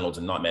nightmare landlords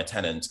and nightmare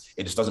tenants.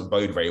 It just doesn't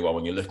bode very well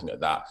when you're looking at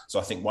that. So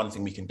I think one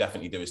thing we can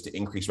definitely do is to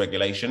increase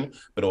regulation,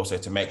 but also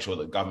to make sure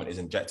that government is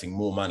injecting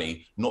more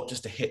money, not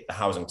just to hit the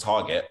housing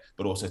target,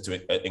 but also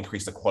to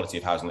increase the quality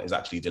of housing that is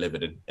actually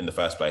delivered in the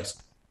first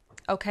place.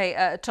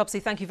 OK, Topsy,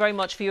 thank you very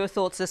much for your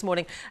thoughts this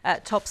morning.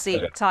 Topsy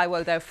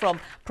Taiwo there from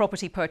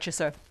Property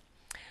Purchaser.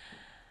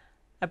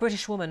 A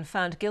British woman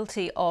found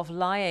guilty of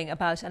lying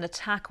about an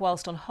attack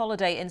whilst on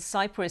holiday in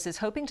Cyprus is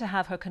hoping to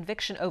have her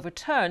conviction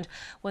overturned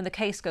when the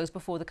case goes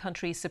before the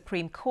country's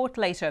Supreme Court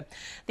later.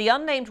 The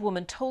unnamed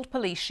woman told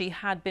police she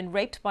had been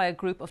raped by a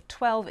group of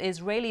 12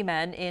 Israeli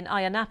men in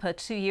Ayia Napa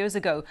 2 years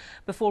ago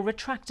before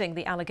retracting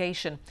the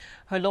allegation.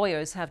 Her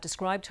lawyers have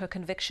described her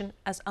conviction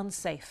as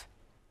unsafe.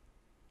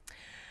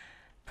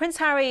 Prince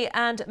Harry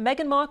and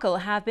Meghan Markle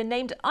have been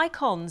named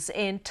icons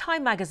in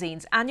Time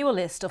magazine's annual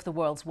list of the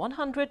world's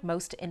 100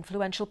 most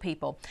influential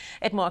people.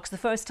 It marks the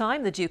first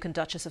time the Duke and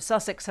Duchess of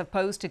Sussex have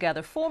posed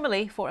together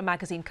formally for a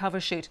magazine cover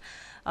shoot.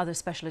 Other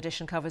special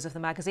edition covers of the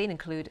magazine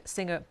include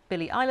singer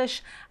Billie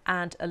Eilish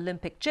and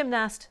Olympic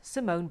gymnast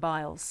Simone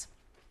Biles.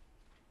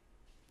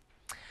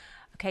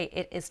 OK,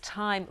 it is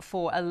time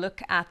for a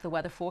look at the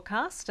weather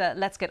forecast.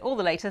 Let's get all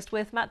the latest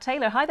with Matt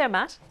Taylor. Hi there,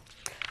 Matt.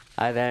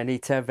 Hi there,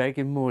 Anita. Very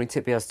good morning.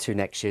 Tip be us too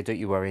next year, don't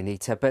you worry,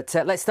 Anita. But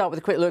let's start with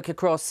a quick look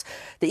across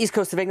the east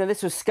coast of England.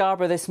 This was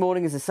Scarborough this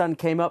morning as the sun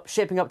came up,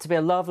 shaping up to be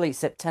a lovely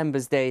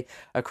September's day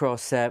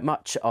across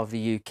much of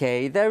the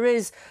UK. There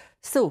is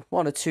still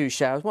one or two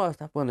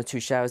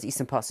showers,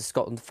 eastern parts of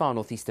Scotland, far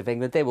northeast of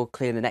England. They will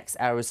clear in the next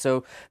hour or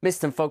so.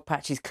 Mist and fog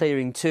patches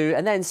clearing too.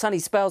 And then sunny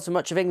spells for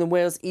much of England,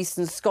 Wales,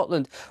 eastern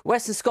Scotland.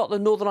 Western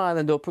Scotland, Northern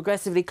Ireland, though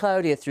progressively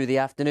cloudier through the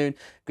afternoon.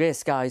 Grey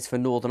skies for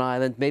Northern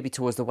Ireland, maybe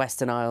towards the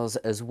Western Isles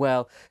as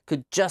well.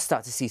 Could just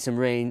start to see some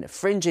rain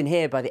fringing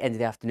here by the end of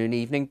the afternoon,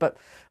 evening. But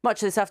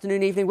much of this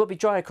afternoon, evening will be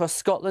dry across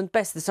Scotland.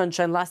 Best of the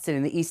sunshine lasting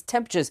in the east.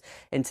 Temperatures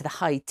into the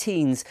high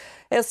teens.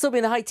 It'll still be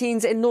in the high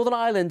teens in Northern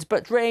Ireland,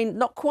 but rain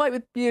not quite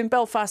with you in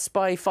Belfast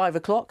by 5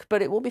 o'clock,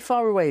 but it will be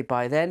far away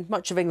by then.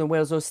 Much of England,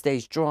 Wales, though,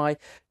 stays dry.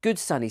 Good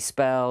sunny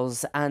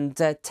spells and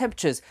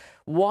temperatures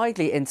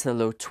widely into the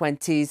low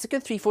 20s. A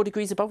good 3-4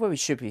 degrees above where we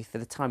should be for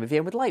the time of year.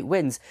 And with light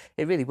winds,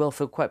 it really will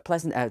feel quite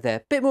pleasant out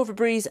there. Bit more of a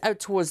breeze out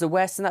towards the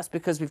west, and that's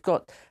because we've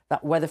got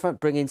that weather front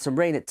bringing some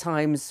rain at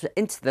times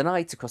into the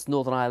night across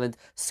Northern Ireland,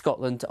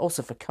 Scotland,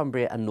 also for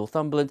Cumbria and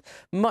Northumberland.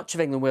 Much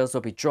of England, Wales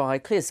will be dry,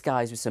 clear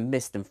skies with some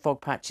mist and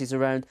fog patches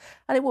around,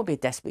 and it won't be a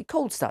desperately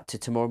cold start to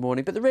tomorrow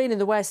morning, but the rain in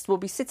the west will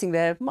be sitting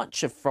there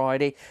much of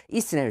Friday.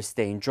 Eastern areas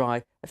staying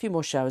dry. A few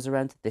more showers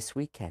around this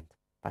weekend.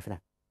 Bye for now.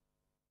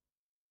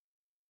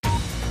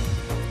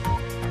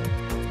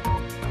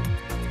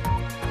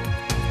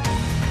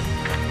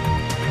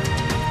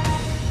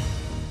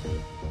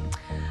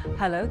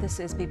 Hello, this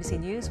is BBC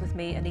News with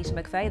me, Annita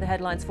McVeigh. The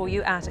headlines for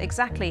you at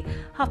exactly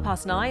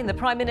 9:30. The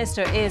Prime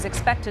Minister is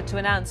expected to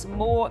announce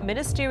more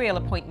ministerial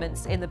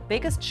appointments in the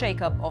biggest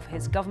shake-up of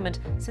his government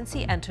since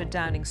he entered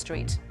Downing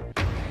Street.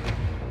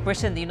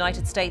 Britain, the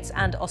United States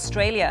and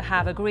Australia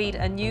have agreed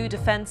a new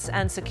defence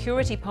and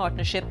security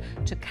partnership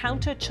to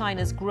counter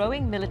China's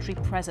growing military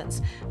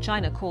presence.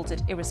 China calls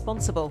it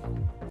irresponsible.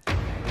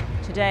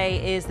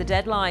 Today is the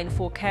deadline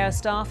for care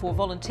staff or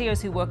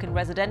volunteers who work in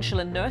residential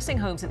and nursing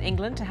homes in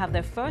England to have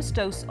their first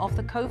dose of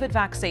the COVID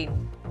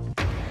vaccine.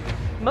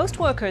 Most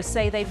workers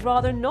say they'd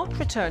rather not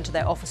return to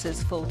their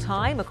offices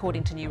full-time,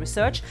 according to new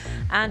research,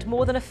 and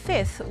more than a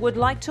fifth would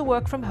like to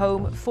work from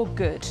home for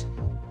good.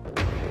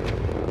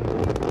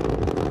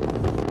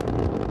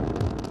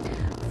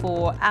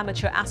 Four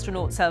amateur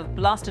astronauts have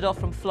blasted off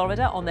from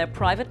Florida on their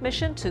private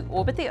mission to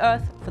orbit the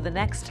Earth for the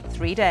next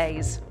 3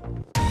 days.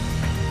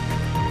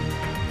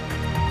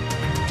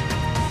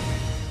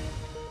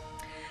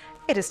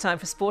 It is time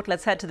for sport.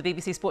 Let's head to the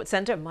BBC Sports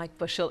Centre. Mike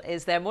Bushell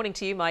is there. Morning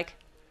to you, Mike.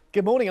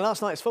 Good morning. And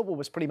last night's football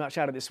was pretty much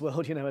out of this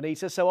world, you know,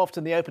 Anita. So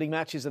often the opening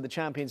matches of the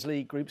Champions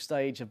League group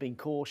stage have been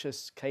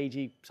cautious,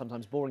 cagey,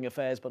 sometimes boring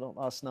affairs, but not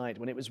last night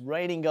when it was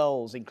raining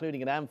goals,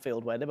 including at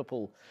Anfield, where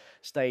Liverpool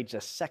staged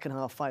a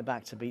second-half fight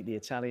back to beat the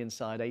Italian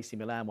side AC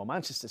Milan, while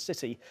Manchester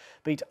City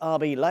beat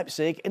RB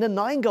Leipzig in a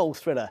 9-goal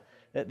thriller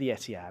at the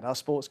Etihad. Our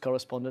sports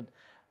correspondent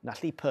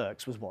Natalie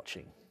Perks was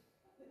watching.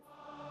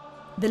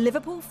 The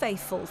Liverpool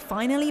faithful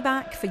finally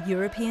back for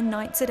European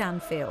nights at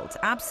Anfield.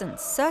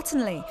 Absence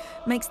certainly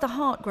makes the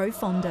heart grow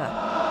fonder.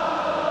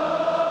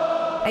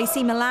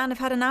 AC Milan have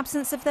had an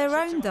absence of their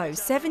own though,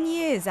 7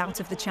 years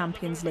out of the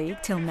Champions League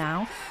till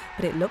now,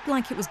 but it looked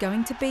like it was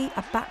going to be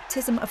a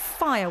baptism of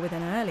fire with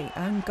an early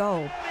own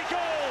goal.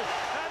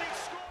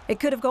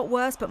 It could have got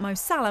worse, but Mo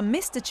Salah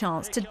missed a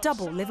chance to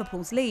double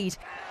Liverpool's lead.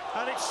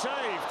 And it's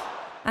saved.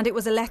 And it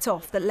was a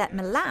let-off that let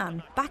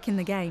Milan back in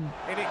the game.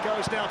 And it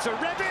goes now to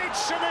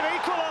Rebic, and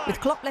they've equalised. With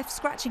Klopp left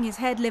scratching his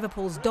head,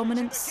 Liverpool's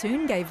dominance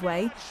soon gave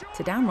way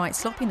to downright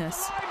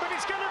sloppiness. But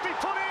it's going to be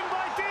put in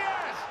by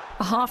Diaz.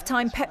 A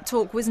half-time pep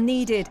talk was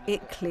needed.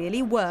 It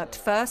clearly worked.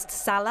 First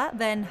Salah,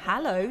 then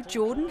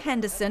Jordan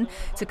Henderson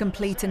to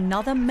complete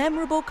another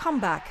memorable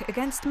comeback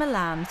against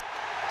Milan.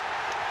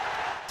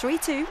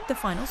 3-2, the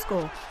final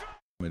score.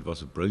 It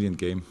was a brilliant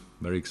game,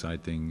 very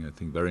exciting, I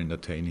think very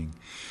entertaining.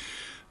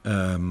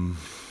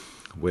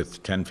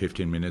 With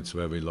 10-15 minutes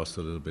where we lost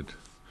a little bit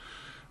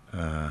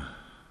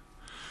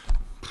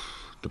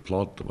the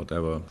plot,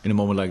 whatever. In a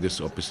moment like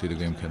this, obviously the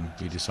game can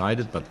be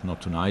decided, but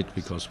not tonight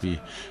because we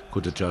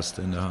could adjust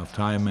in the half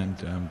time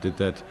and did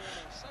that.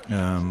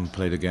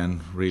 Played again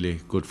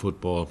really good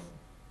football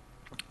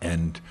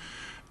and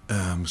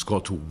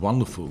scored 2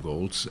 wonderful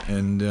goals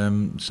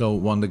and so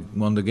won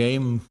the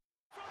game.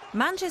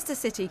 Manchester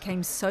City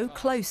came so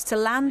close to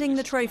landing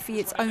the trophy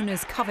its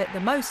owners covet the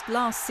most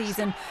last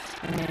season,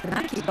 and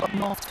Nike got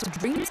them off to a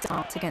dream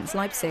start against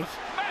Leipzig.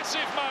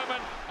 Massive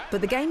moment. But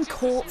the game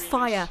caught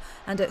fire,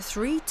 and at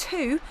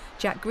 3-2,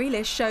 Jack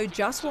Grealish showed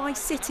just why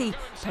City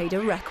paid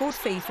a record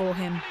fee for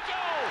him.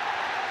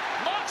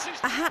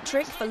 A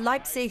hat-trick for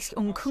Leipzig.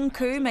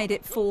 Nkunku made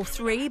it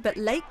 4-3, but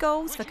late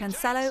goals for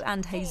Cancelo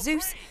and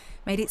Jesus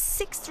made it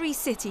 6-3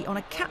 City on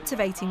a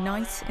captivating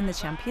night in the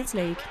Champions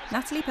League.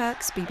 Natalie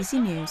Perks, BBC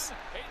News.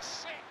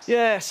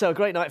 Yeah, so a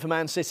great night for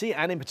Man City,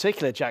 and in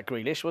particular Jack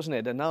Grealish, wasn't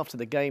it? And after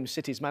the game,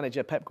 City's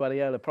manager Pep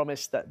Guardiola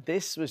promised that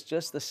this was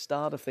just the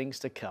start of things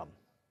to come.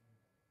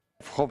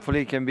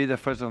 Hopefully it can be the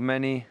first of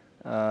many.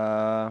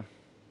 I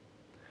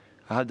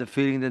had the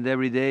feeling that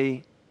every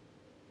day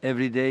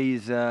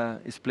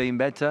is playing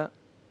better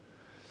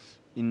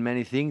in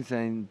many things, and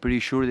I'm pretty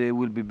sure they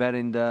will be better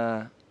in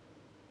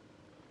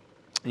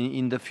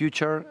the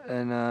future.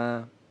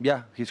 And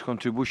yeah, his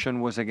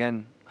contribution was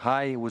again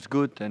high, was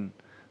good, and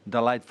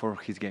delight for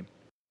his game.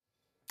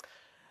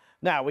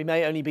 Now, we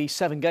may only be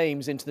 7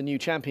 games into the new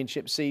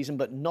championship season,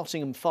 but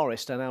Nottingham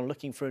Forest are now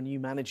looking for a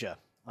new manager.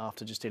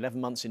 After just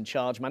 11 months in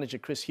charge, manager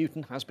Chris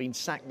Hughton has been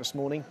sacked this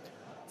morning.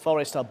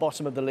 Forest are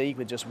bottom of the league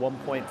with just 1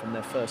 point from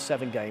their first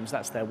 7 games.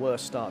 That's their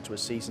worst start to a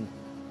season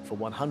for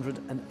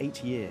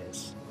 108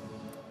 years.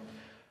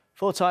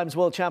 4 times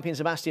world champion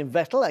Sebastian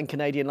Vettel and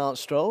Canadian Lance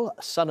Stroll,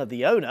 son of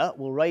the owner,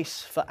 will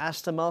race for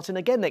Aston Martin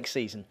again next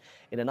season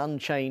in an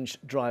unchanged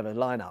driver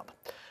lineup.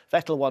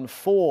 Vettel won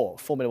 4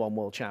 Formula 1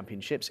 World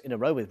Championships in a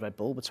row with Red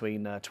Bull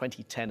between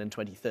 2010 and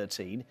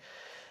 2013.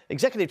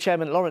 Executive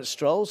Chairman Lawrence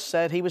Stroll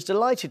said he was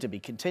delighted to be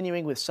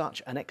continuing with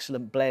such an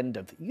excellent blend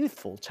of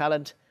youthful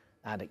talent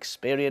and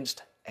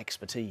experienced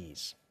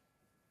expertise.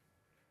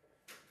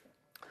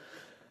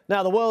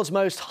 Now, the world's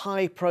most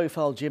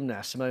high-profile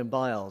gymnast, Simone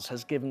Biles,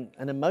 has given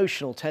an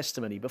emotional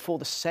testimony before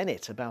the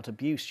Senate about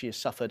abuse she has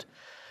suffered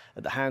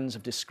at the hands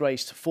of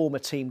disgraced former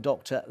team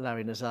doctor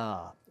Larry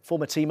Nassar.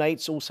 Former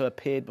teammates also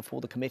appeared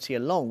before the committee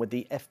along with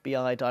the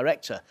FBI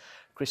director,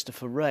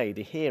 Christopher Wray.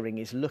 The hearing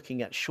is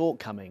looking at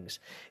shortcomings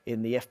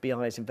in the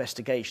FBI's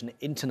investigation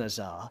into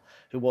Nassar,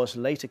 who was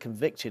later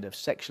convicted of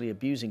sexually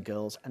abusing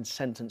girls and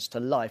sentenced to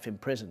life in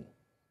prison.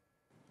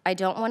 I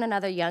don't want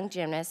another young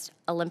gymnast,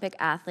 Olympic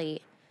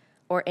athlete,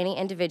 or any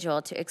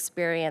individual to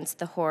experience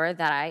the horror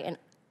that I and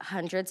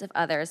hundreds of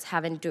others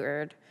have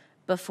endured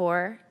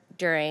before,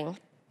 during,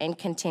 and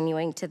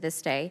continuing to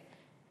this day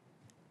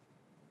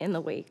in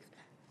the wake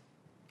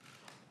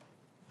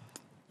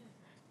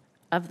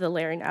of the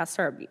Larry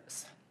Nassar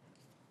abuse.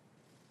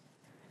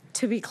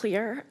 To be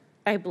clear,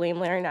 I blame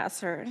Larry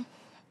Nassar,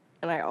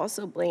 and I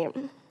also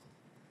blame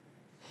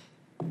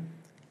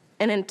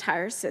an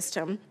entire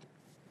system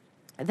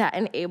that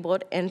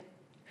enabled and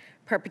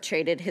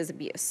perpetrated his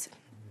abuse.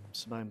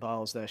 Simone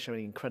Biles there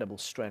showing incredible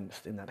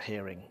strength in that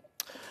hearing.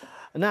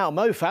 Now,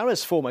 Mo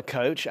Farah's former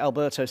coach,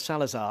 Alberto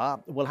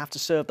Salazar, will have to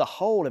serve the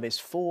whole of his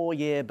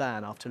 4-year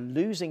ban after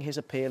losing his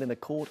appeal in the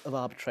Court of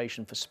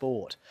Arbitration for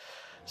Sport.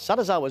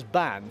 Salazar was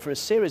banned for a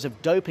series of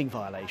doping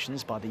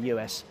violations by the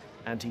US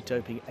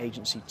anti-doping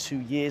agency 2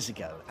 years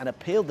ago and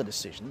appealed the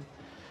decision.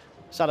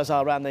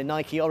 Salazar ran the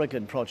Nike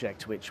Oregon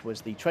project, which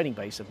was the training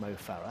base of Mo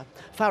Farah.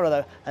 Farah,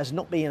 though, has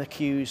not been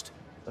accused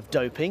of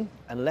doping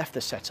and left the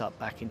setup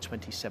back in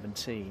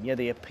 2017. Yeah,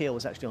 the appeal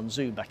was actually on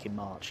Zoom back in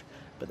March,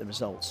 but the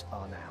results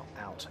are now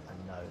out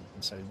and known.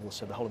 And so we'll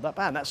serve the whole of that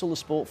ban. That's all the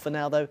sport for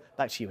now, though.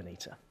 Back to you,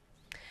 Anita.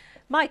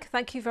 Mike,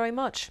 thank you very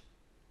much.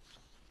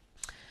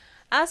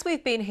 As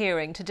we've been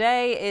hearing,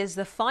 today is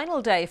the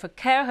final day for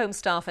care home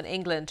staff in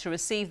England to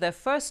receive their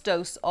first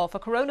dose of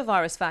a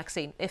coronavirus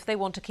vaccine if they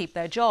want to keep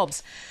their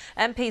jobs.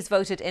 MPs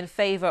voted in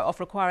favour of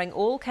requiring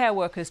all care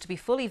workers to be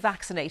fully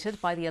vaccinated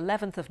by the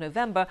 11th of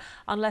November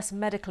unless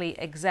medically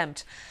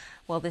exempt.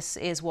 Well, this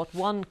is what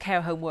one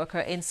care home worker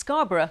in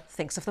Scarborough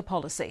thinks of the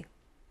policy.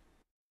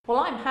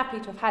 Well, I'm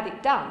happy to have had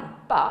it done,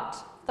 but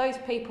those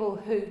people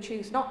who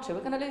choose not to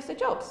are going to lose their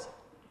jobs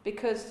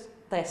because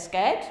they're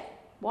scared.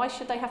 Why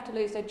should they have to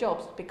lose their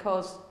jobs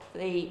because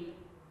the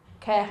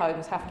care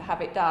homes have to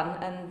have it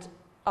done and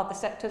other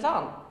sectors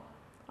aren't?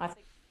 I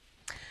think.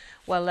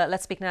 Well,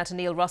 let's speak now to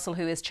Neil Russell,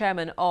 who is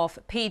chairman of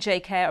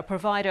PJ Care, a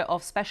provider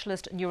of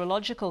specialist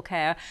neurological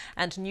care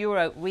and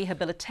neuro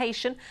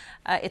rehabilitation.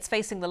 It's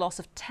facing the loss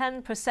of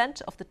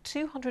 10% of the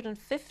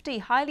 250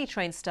 highly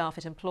trained staff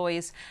it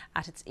employs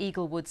at its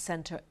Eaglewood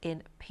Centre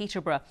in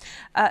Peterborough.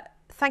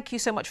 Thank you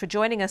so much for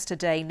joining us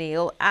today,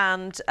 Neil.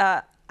 And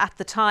at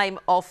the time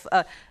of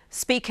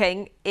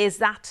speaking, is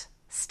that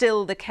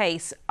still the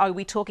case? Are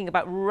we talking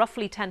about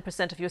roughly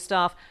 10% of your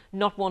staff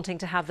not wanting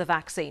to have the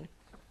vaccine?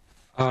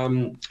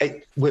 The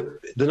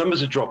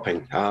numbers are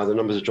dropping. The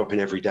numbers are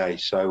dropping every day.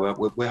 So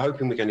we're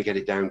hoping we're going to get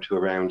it down to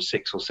around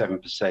 6 or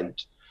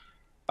 7%.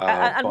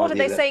 And what are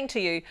they saying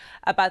to you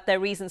about their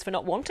reasons for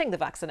not wanting the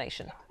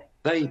vaccination?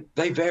 They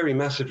vary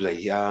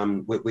massively.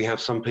 We have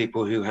some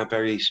people who have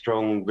very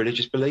strong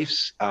religious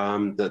beliefs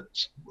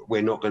that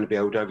we're not going to be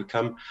able to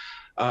overcome.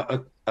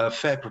 A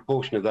fair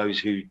proportion of those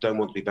who don't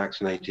want to be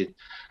vaccinated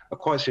are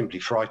quite simply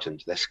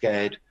frightened. They're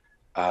scared.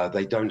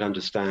 They don't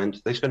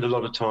understand. They spend a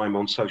lot of time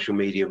on social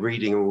media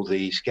reading all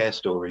the scare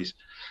stories,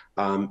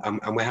 and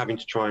we're having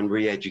to try and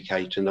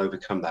re-educate and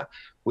overcome that.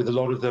 With a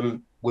lot of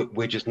them,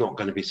 we're just not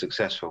going to be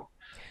successful.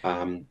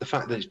 The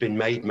fact that it's been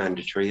made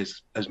mandatory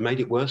has made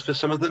it worse for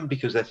some of them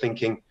because they're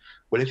thinking,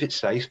 well, if it's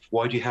safe,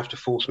 why do you have to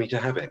force me to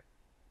have it?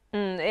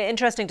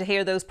 Interesting to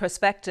hear those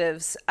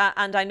perspectives.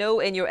 And I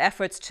know in your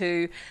efforts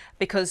to,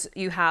 because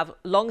you have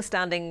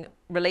long-standing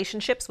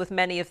relationships with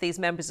many of these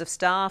members of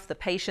staff, the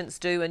patients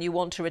do, and you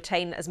want to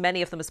retain as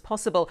many of them as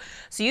possible.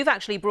 So you've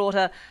actually brought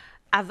a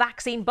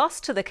vaccine bus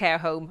to the care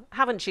home,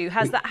 haven't you?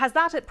 Has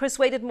that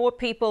persuaded more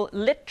people,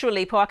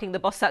 literally parking the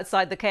bus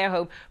outside the care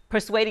home,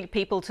 persuading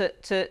people to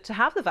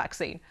have the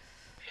vaccine?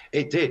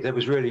 It did. That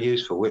was really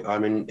useful. I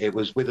mean, it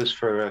was with us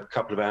for a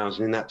couple of hours,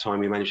 and in that time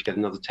we managed to get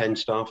another 10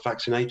 staff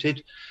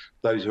vaccinated,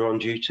 those who are on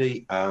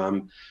duty.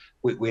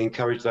 We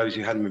encouraged those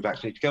who hadn't been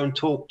vaccinated to go and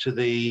talk to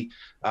the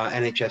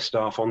NHS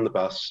staff on the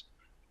bus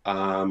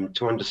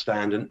to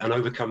understand and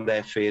overcome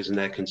their fears and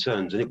their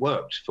concerns. And it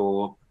worked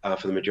for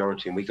the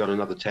majority, and we got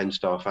another 10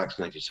 staff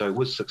vaccinated. So it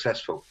was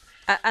successful.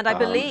 And I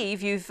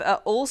believe you've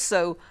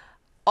also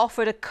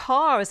offered a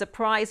car as a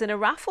prize in a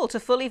raffle to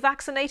fully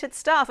vaccinated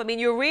staff. I mean,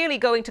 you're really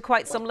going to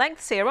quite some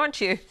lengths here, aren't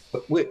you?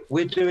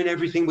 We're doing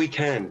everything we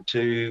can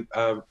to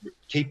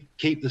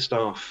keep the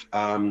staff.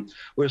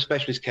 We're a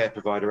specialist care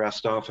provider. Our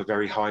staff are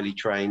very highly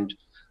trained.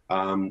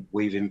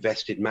 We've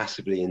invested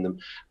massively in them,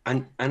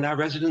 and our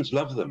residents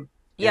love them.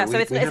 Yeah, so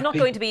it's not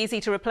going to be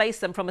easy to replace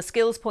them from a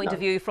skills point of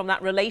view, from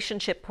that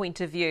relationship point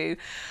of view.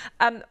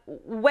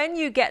 When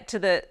you get to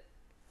the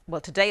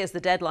well, today is the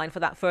deadline for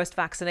that first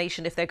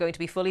vaccination if they're going to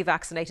be fully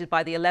vaccinated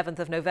by the 11th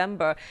of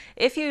November.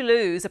 If you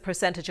lose a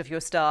percentage of your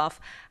staff,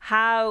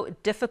 how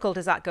difficult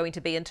is that going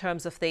to be in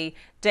terms of the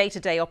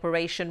day-to-day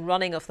operation,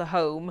 running of the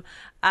home,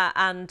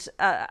 and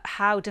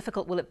how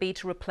difficult will it be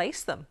to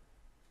replace them?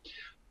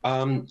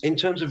 In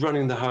terms of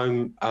running the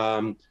home,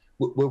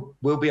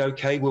 we'll be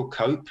okay. We'll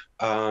cope.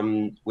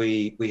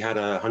 We had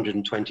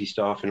 120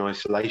 staff in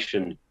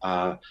isolation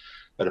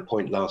at a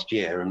point last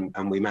year,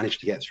 and we managed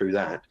to get through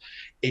that.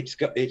 It's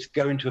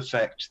going to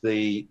affect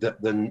the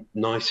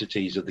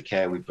niceties of the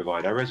care we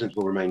provide. Our residents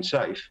will remain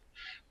safe.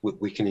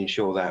 We can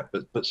ensure that,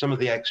 but some of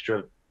the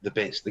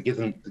bits that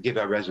give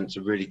our residents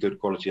a really good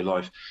quality of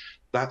life,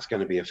 that's going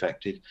to be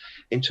affected.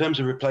 In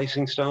terms of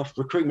replacing staff,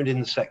 recruitment in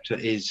the sector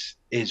is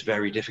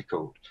very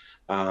difficult.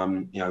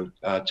 2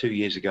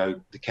 years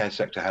ago, the care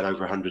sector had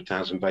over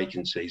 100,000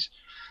 vacancies,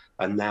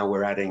 and now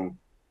we're adding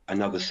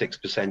another 6%,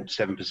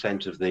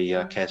 7% of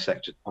the care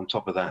sector on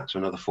top of that, so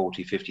another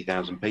 40,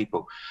 50,000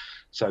 people.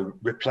 So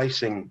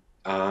replacing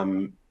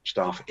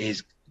staff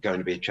is going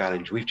to be a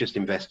challenge. We've just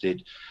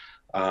invested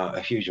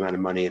a huge amount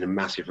of money in a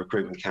massive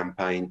recruitment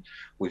campaign. And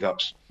we're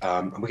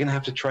going to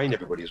have to train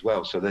everybody as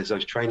well. So there's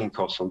those training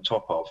costs on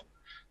top of.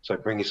 So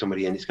bringing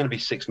somebody in, it's going to be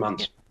 6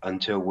 months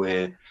until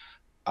we're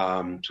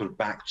sort of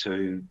back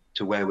to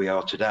where we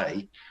are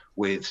today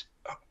with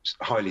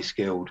highly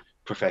skilled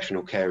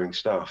professional caring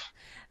staff.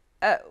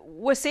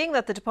 We're seeing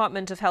that the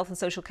Department of Health and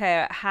Social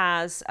Care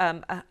has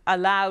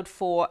allowed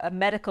for a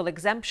medical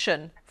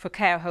exemption for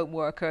care home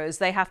workers.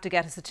 They have to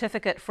get a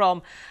certificate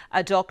from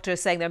a doctor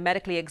saying they're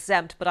medically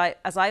exempt,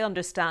 but as I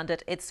understand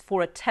it, it's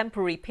for a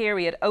temporary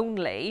period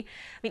only.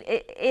 I mean,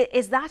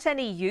 is that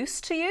any use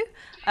to you?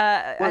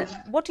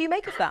 What do you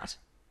make of that?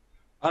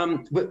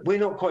 We're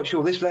not quite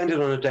sure. This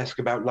landed on a desk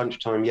about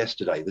lunchtime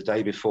yesterday, the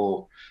day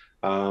before.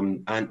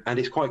 And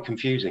it's quite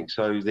confusing.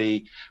 So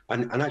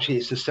and actually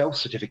it's a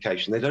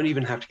self-certification. They don't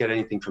even have to get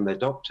anything from their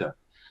doctor.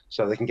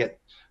 So they can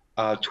get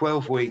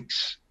 12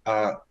 weeks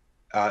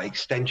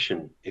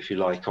extension, if you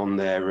like, on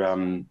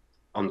their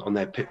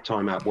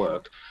time at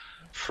work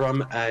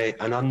from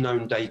an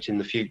unknown date in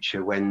the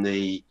future when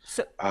the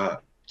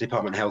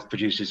Department of Health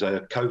produces a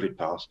COVID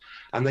pass,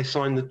 and they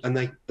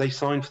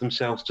sign for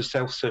themselves to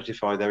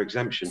self-certify their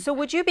exemption. So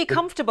would you be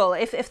comfortable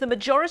if the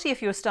majority of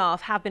your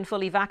staff have been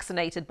fully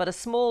vaccinated, but a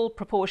small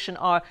proportion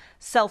are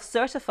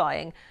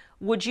self-certifying?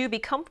 Would you be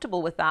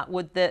comfortable with that?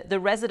 Would the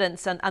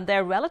residents and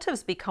their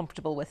relatives be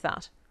comfortable with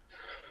that?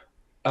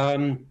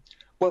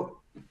 Well,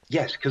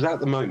 yes, because at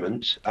the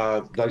moment,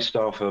 those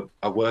staff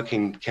are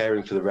working,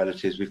 caring for the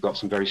relatives. We've got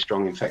some very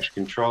strong infection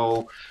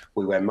control.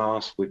 We wear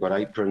masks, we've got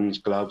aprons,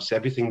 gloves.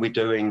 Everything we're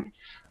doing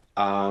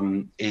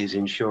is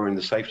ensuring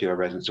the safety of our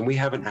residents. And we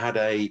haven't had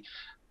a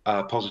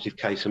positive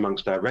case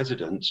amongst our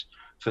residents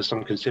for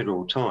some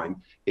considerable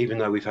time, even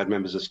though we've had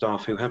members of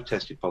staff who have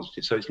tested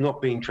positive. So it's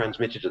not being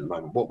transmitted at the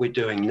moment. What we're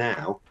doing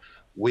now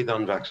with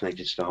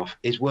unvaccinated staff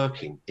is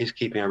working, is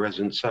keeping our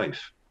residents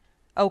safe.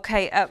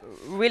 OK,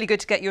 really good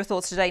to get your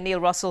thoughts today.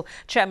 Neil Russell,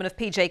 Chairman of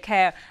PJ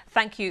Care,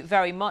 thank you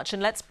very much.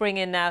 And let's bring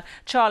in now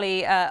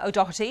Charlie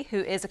O'Doherty,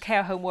 who is a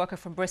care home worker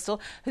from Bristol,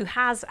 who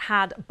has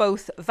had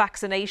both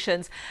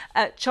vaccinations.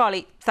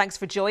 Charlie, thanks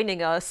for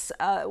joining us.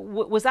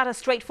 Was that a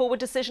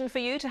straightforward decision for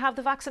you to have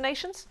the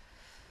vaccinations?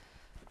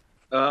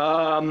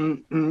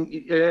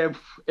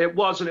 It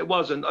wasn't.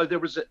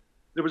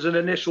 There was an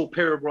initial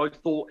period where I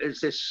thought, is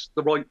this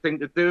the right thing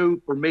to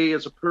do for me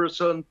as a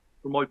person,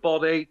 for my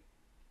body?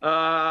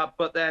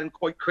 But then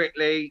quite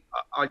quickly,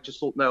 I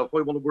just thought, no, if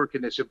I want to work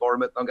in this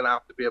environment, I'm going to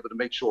have to be able to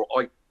make sure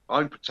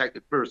I'm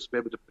protected first, to be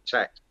able to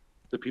protect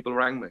the people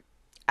around me.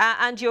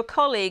 And your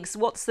colleagues,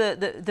 what's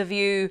the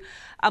view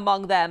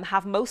among them?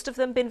 Have most of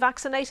them been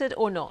vaccinated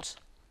or not?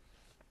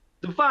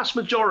 The vast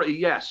majority,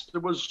 yes. There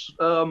was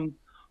one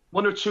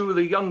or two of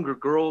the younger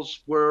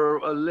girls were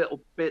a little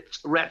bit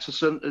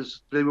reticent, as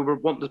they were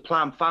wanting to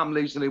plan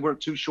families and they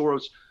weren't too sure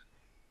as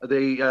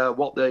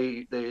what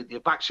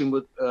the vaccine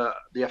would,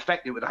 the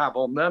effect it would have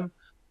on them.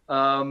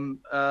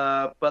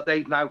 But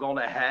they've now gone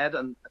ahead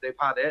and they've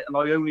had it. And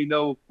I only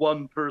know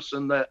one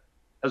person that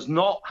has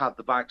not had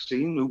the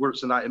vaccine who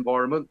works in that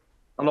environment.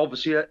 And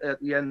obviously at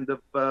the end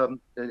of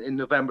in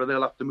November,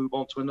 they'll have to move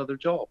on to another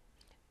job.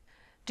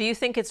 Do you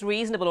think it's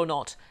reasonable or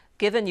not,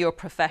 given your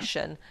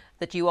profession,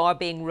 that you are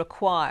being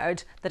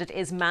required, that it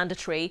is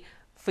mandatory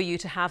for you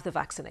to have the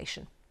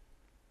vaccination?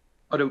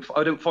 I don't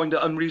find it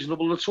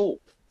unreasonable at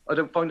all. I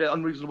don't find it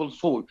unreasonable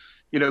at all.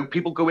 You know,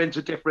 people go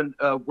into different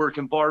work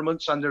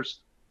environments and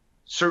there's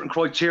certain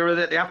criteria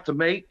that they have to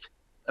make,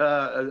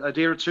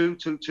 adhere to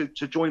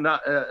join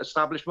that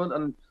establishment.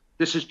 And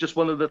this is just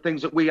one of the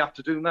things that we have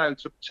to do now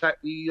to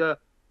protect the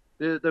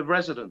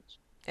residents.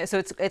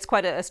 So it's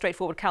quite a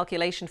straightforward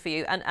calculation for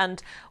you.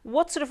 And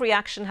what sort of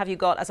reaction have you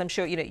got, as I'm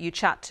sure you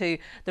chat to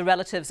the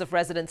relatives of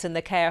residents in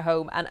the care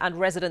home and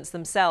residents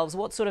themselves,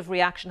 what sort of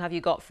reaction have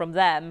you got from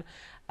them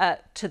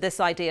to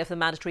this idea of the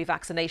mandatory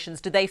vaccinations?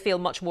 Do they feel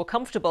much more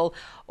comfortable,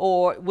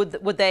 or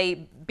would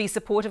they be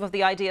supportive of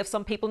the idea of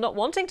some people not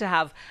wanting to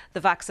have the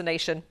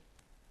vaccination?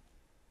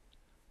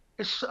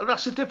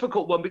 that's a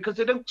difficult one because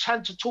they don't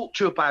tend to talk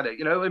to you about it.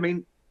 I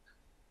mean,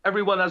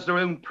 everyone has their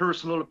own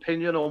personal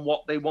opinion on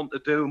what they want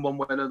to do in one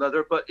way or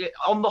another. But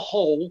on the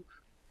whole,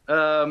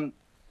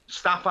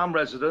 staff and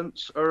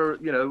residents are,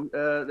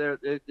 they're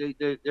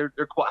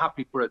quite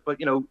happy for it. But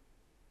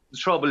the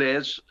trouble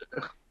is,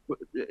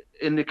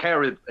 in the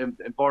care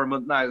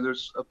environment now,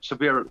 there's a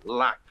severe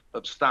lack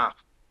of staff,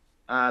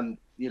 and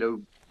a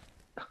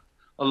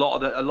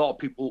lot of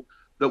people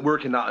that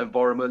work in that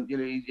environment,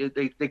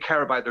 they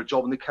care about their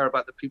job and they care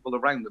about the people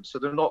around them. So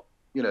they're not,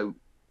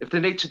 if they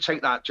need to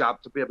take that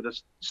jab to be able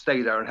to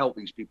stay there and help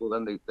these people,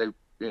 then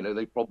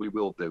they probably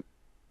will do.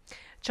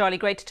 Charlie,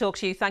 great to talk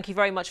to you. Thank you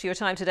very much for your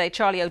time today.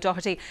 Charlie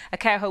O'Doherty, a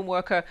care home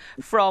worker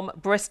from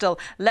Bristol.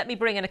 Let me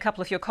bring in a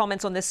couple of your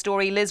comments on this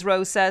story. Liz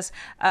Rose says,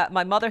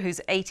 my mother, who's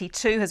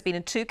 82, has been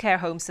in 2 care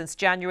homes since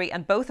January,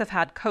 and both have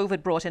had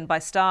COVID brought in by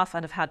staff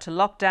and have had to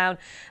lock down.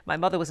 My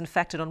mother was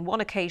infected on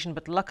 1 occasion,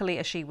 but luckily,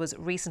 as she was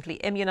recently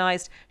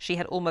immunised, she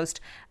had almost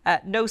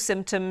no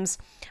symptoms.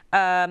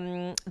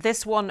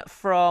 This one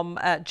from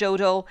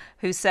Jodel,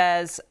 who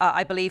says,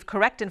 I believe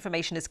correct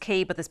information is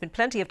key, but there's been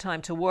plenty of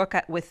time to work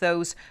with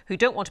those who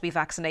don't want to be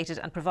vaccinated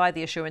and provide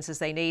the assurances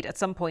they need. At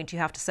some point, you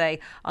have to say,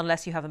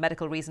 unless you have a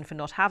medical reason for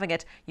not having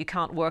it, you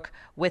can't work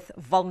with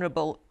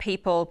vulnerable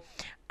people.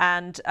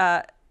 And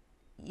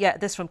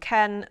this from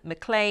Ken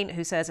McLean,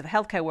 who says, if a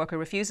healthcare worker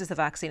refuses the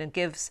vaccine and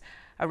gives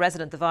a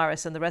resident the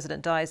virus and the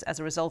resident dies as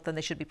a result, then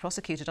they should be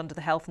prosecuted under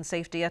the Health and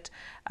Safety at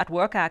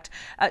Work Act.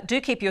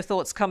 Do keep your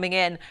thoughts coming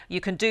in.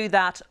 You can do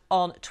that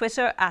on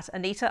Twitter at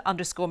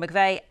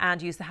Annita_McVeigh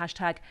and use the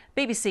hashtag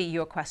BBC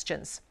Your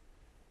Questions.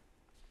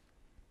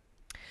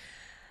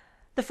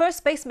 The first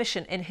space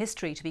mission in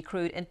history to be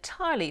crewed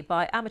entirely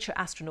by amateur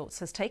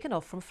astronauts has taken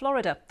off from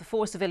Florida. The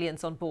 4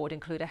 civilians on board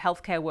include a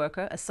healthcare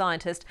worker, a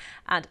scientist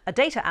and a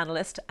data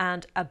analyst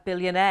and a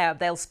billionaire.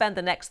 They'll spend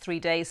the next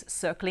 3 days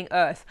circling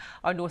Earth.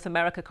 Our North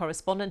America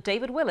correspondent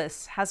David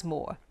Willis has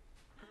more.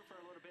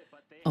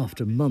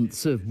 After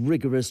months of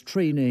rigorous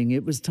training,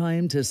 it was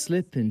time to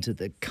slip into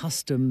the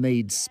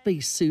custom-made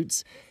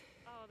spacesuits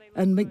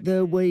and make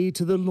their way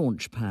to the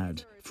launch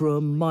pad for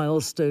a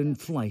milestone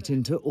flight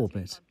into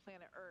orbit.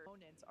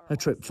 A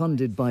trip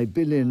funded by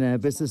billionaire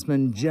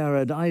businessman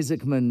Jared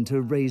Isaacman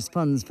to raise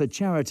funds for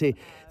charity.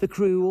 The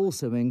crew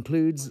also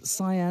includes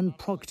Cyan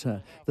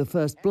Proctor, the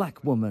first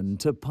black woman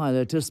to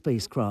pilot a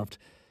spacecraft,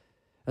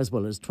 as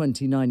well as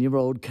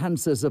 29-year-old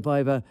cancer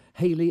survivor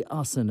Haley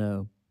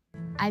Arsenault.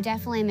 I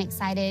definitely am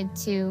excited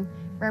to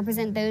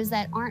represent those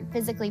that aren't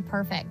physically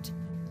perfect.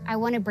 I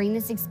want to bring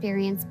this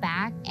experience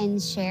back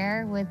and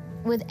share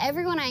with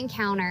everyone I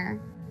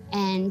encounter,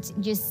 and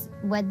just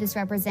what this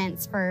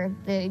represents for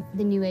the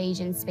new age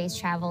in space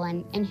travel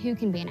and who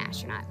can be an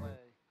astronaut.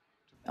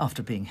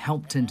 After being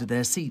helped into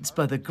their seats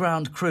by the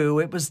ground crew,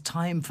 it was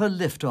time for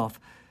liftoff.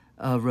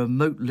 A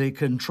remotely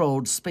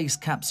controlled space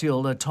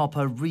capsule atop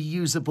a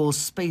reusable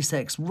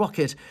SpaceX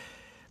rocket,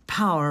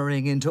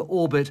 powering into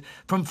orbit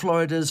from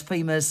Florida's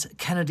famous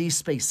Kennedy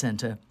Space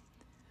Center,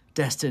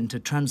 destined to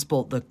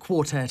transport the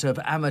quartet of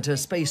amateur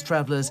space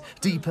travelers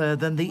deeper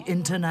than the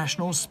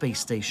International Space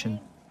Station.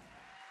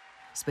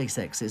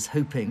 SpaceX is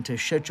hoping to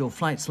schedule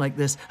flights like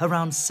this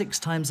around 6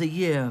 times a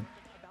year.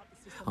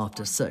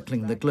 After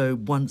circling the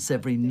globe once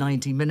every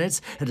 90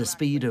 minutes at a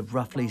speed of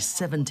roughly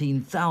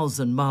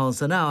 17,000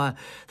 miles an hour,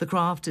 the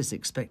craft is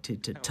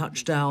expected to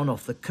touch down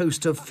off the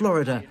coast of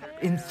Florida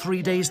in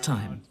 3 days'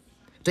 time.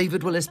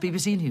 David Willis,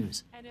 BBC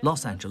News,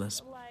 Los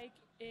Angeles.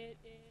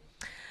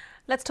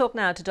 Let's talk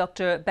now to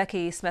Dr.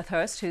 Becky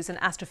Smethurst, who's an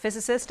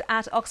astrophysicist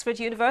at Oxford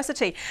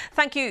University.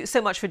 Thank you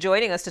so much for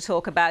joining us to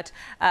talk about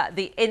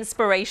the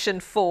Inspiration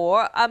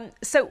 4.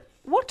 So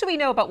what do we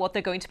know about what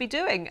they're going to be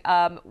doing?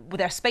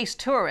 They're space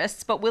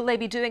tourists, but will they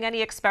be doing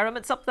any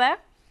experiments up there?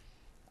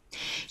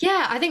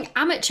 Yeah, I think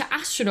amateur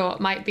astronaut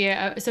might be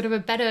a sort of a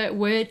better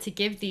word to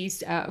give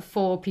these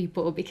 4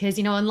 people, because,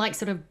 unlike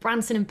sort of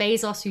Branson and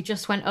Bezos, who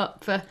just went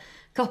up for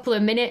couple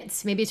of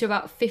minutes, maybe to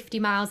about 50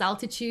 miles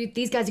altitude.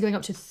 These guys are going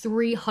up to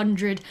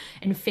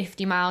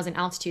 350 miles in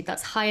altitude.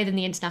 That's higher than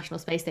the International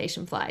Space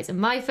Station flies. And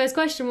my first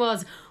question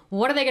was,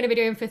 what are they going to be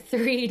doing for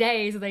 3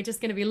 days? Are they just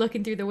going to be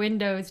looking through the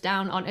windows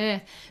down on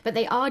Earth? But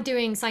they are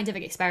doing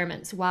scientific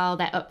experiments while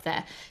they're up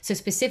there. So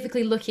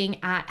specifically looking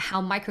at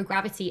how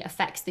microgravity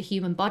affects the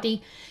human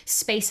body,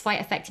 spaceflight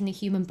affecting the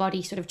human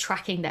body, sort of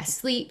tracking their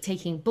sleep,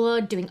 taking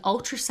blood, doing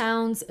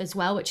ultrasounds as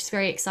well, which is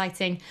very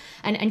exciting,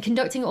 and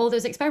conducting all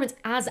those experiments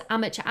as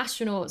amateur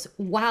astronauts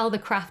while the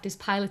craft is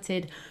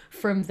piloted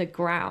from the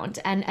ground.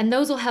 And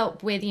those will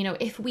help with,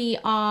 if we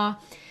are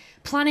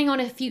planning on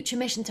a future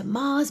mission to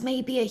Mars,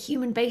 maybe a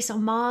human base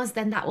on Mars,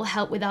 then that will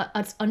help with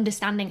us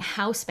understanding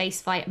how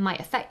spaceflight might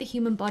affect the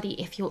human body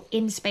if you're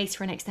in space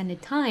for an extended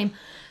time.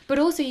 But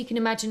also you can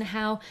imagine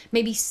how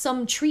maybe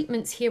some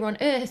treatments here on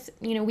Earth,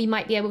 we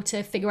might be able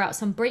to figure out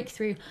some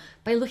breakthrough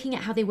by looking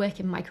at how they work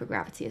in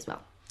microgravity as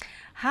well.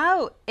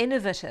 How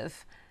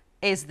innovative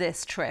is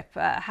this trip?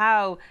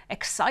 How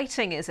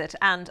exciting is it?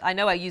 And I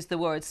know I used the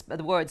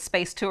word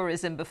space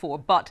tourism before,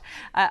 but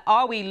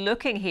are we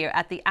looking here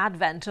at the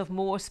advent of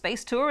more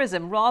space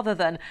tourism rather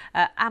than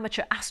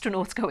amateur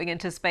astronauts going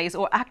into space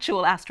or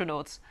actual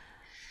astronauts?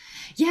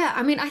 Yeah,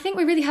 I mean, I think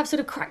we really have sort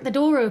of cracked the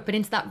door open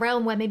into that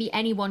realm where maybe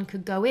anyone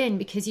could go in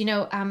because,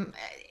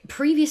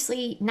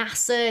 previously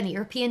NASA and the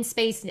European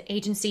Space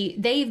Agency,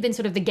 they've been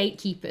sort of the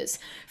gatekeepers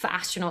for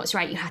astronauts,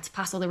 right? You had to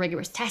pass all the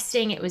rigorous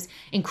testing. It was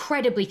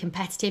incredibly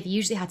competitive. You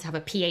usually had to have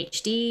a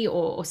PhD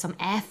or some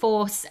Air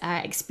Force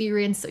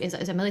experience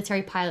as a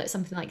military pilot,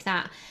 something like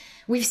that.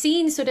 We've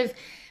seen sort of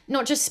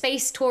not just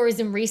space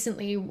tourism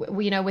recently,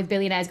 with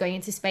billionaires going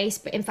into space,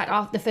 but in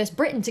fact, the first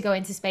Briton to go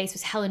into space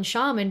was Helen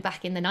Sharman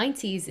back in the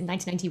 90s, in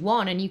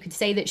 1991. And you could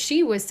say that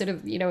she was sort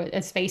of,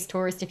 a space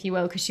tourist, if you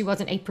will, because she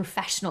wasn't a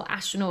professional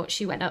astronaut.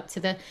 She went up to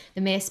the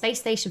Mir space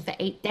station for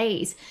 8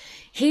 days.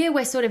 Here,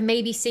 we're sort of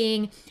maybe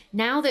seeing,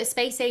 now that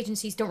space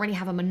agencies don't really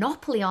have a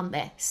monopoly on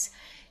this,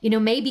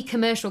 maybe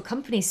commercial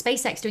companies,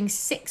 SpaceX doing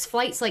 6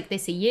 flights like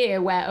this a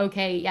year where,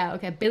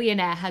 a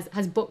billionaire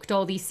has booked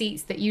all these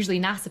seats that usually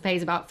NASA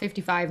pays about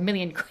 $55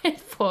 million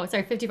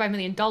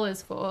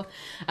for,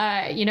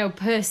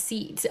 per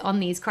seat on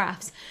these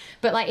crafts.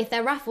 But if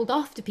they're raffled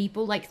off to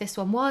people like this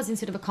one was in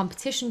sort of a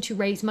competition to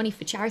raise money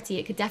for charity,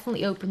 it could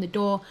definitely open the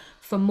door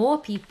for more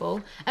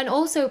people. And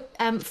also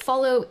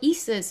follow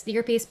ESA's, the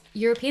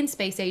European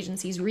Space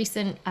Agency's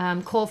recent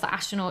call for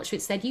astronauts,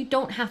 which said you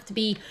don't have to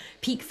be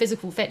peak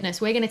physical fitness.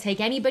 We're going to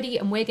take anybody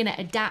and we're going to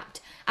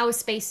adapt our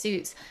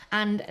spacesuits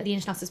and the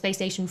International Space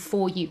Station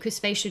for you, because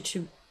space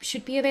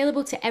should be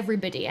available to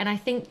everybody. And I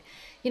think,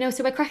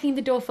 so we're cracking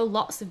the door for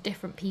lots of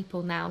different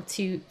people now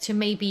to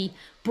maybe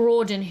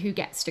broaden who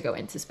gets to go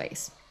into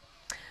space.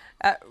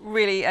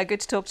 Really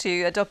good to talk to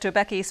you. Dr.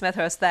 Becky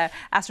Smethurst there,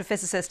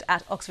 astrophysicist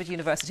at Oxford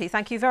University.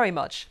 Thank you very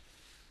much.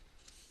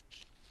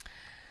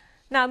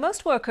 Now,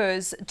 most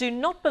workers do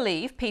not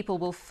believe people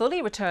will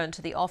fully return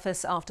to the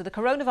office after the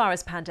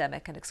coronavirus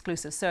pandemic. An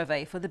exclusive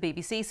survey for the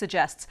BBC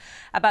suggests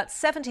about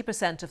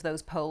 70% of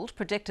those polled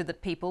predicted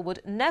that people would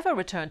never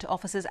return to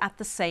offices at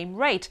the same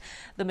rate.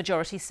 The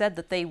majority said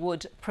that they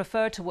would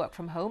prefer to work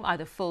from home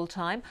either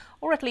full-time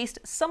or at least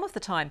some of the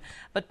time.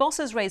 But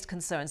bosses raised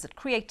concerns that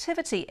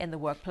creativity in the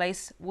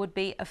workplace would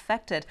be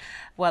affected.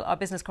 Well, our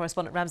business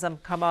correspondent Ramzan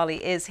Karmali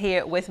is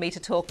here with me to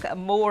talk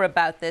more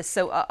about this.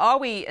 So are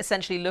we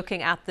essentially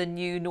looking at the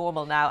new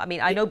normal now? I mean,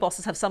 I know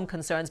bosses have some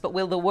concerns, but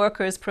will the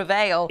workers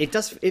prevail? It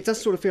does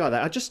sort of feel like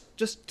that.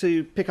 Just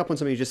to pick up on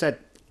something you just said,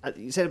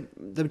 you said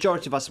the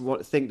majority of us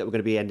think that we're going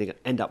to be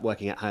end up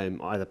working at home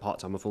either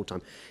part-time or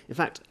full-time. In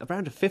fact,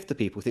 around a fifth of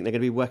people think they're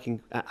going to be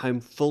working at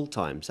home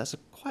full-time. So that's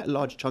quite a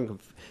large chunk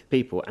of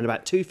people, and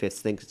about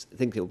 2/5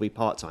 think it will be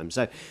part-time.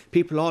 So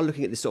people are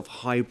looking at this sort of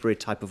hybrid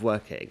type of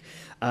working.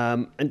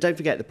 And don't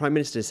forget, the Prime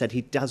Minister said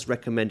he does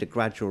recommend a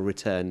gradual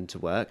return to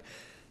work.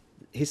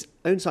 His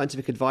own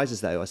scientific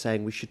advisors, though, are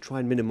saying we should try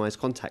and minimise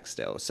contact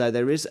still. So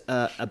there is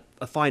a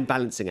fine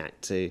balancing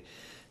act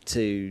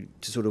to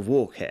sort of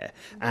walk here.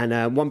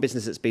 And one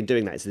business that's been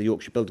doing that is the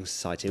Yorkshire Building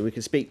Society. And we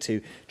can speak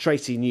to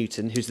Tracy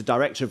Newton, who's the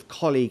Director of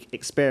Colleague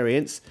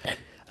Experience.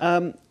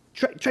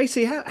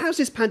 Tracy, how's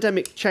this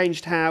pandemic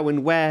changed how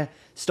and where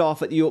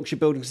staff at the Yorkshire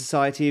Building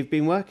Society have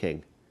been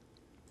working?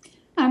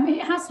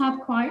 It has had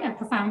quite a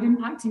profound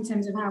impact in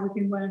terms of how we've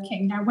been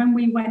working. Now, when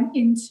we went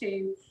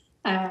into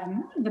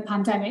the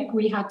pandemic,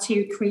 we had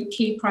two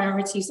key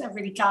priorities that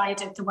really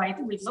guided the way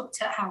that we've looked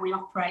at how we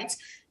operate.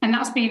 And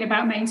that's been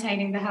about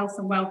maintaining the health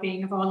and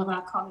well-being of all of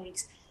our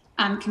colleagues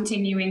and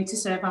continuing to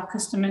serve our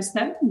customers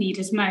that need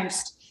us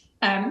most.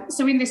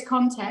 So in this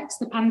context,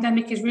 the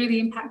pandemic has really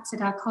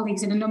impacted our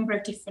colleagues in a number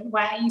of different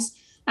ways,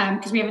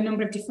 because we have a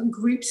number of different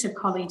groups of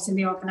colleagues in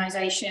the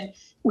organisation.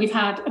 We've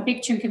had a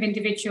big chunk of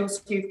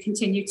individuals who've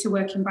continued to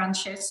work in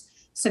branches.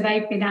 So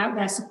they've been out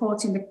there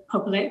supporting the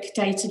public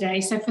day to day.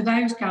 So for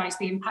those guys,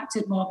 the impact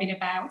had more been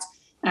about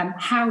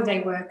how they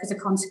work as a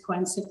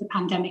consequence of the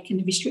pandemic and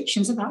the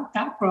restrictions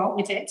that brought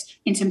with it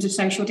in terms of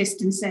social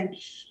distancing.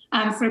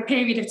 And for a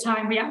period of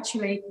time, we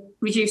actually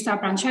reduced our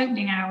branch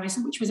opening hours,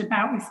 which was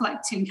about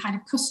reflecting kind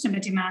of customer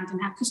demand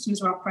and how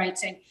customers were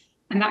operating.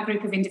 And that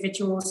group of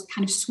individuals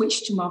kind of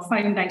switched to more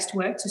phone-based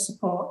work to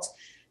support.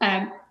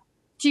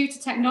 Due to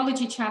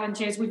technology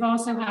challenges, we've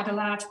also had a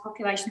large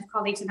population of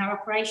colleagues in our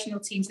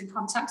operational teams and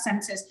contact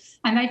centres,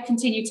 and they've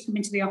continued to come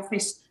into the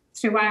office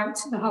throughout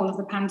the whole of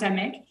the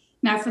pandemic.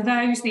 Now, for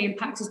those, the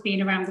impact has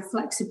been around the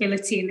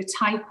flexibility and the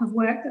type of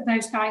work that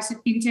those guys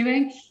have been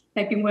doing.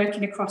 They've been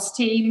working across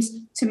teams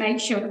to make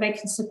sure that they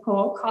can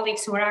support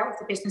colleagues who are out of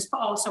the business,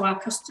 but also our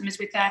customers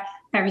with their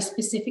very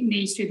specific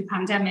needs through the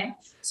pandemic.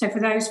 So for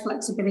those,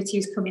 flexibility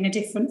has come in a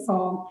different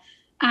form.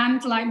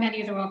 And like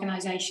many other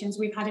organisations,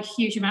 we've had a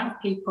huge amount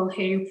of people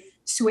who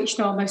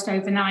switched almost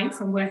overnight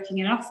from working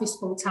in an office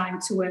full-time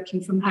to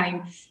working from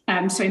home.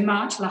 So in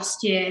March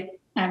last year,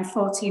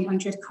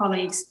 1,400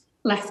 colleagues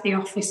left the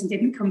office and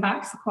didn't come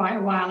back for quite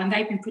a while, and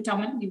they've been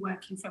predominantly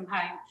working from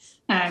home,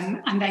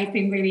 and they've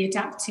been really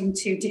adapting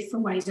to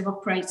different ways of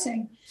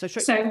operating.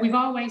 So we've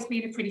always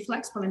been a pretty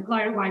flexible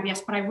employer at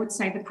YBS, but I would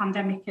say the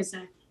pandemic has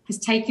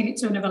taken it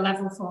to another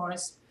level for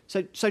us.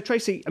 So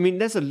Tracy, I mean,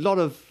 there's a lot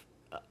of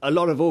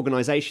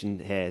organisation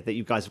here that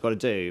you guys have got to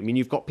do. I mean,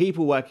 you've got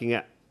people working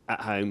at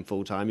home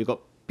full time, you've got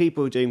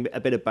people doing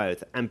a bit of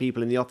both, and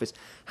people in the office.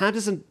 How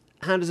does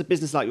a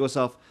business like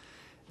yourself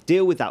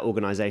deal with that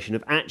organisation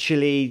of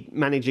actually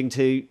managing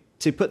to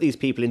put these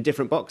people in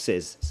different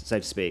boxes, so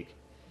to speak?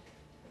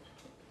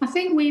 I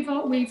think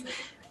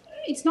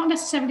it's not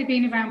necessarily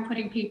been around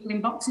putting people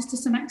in boxes to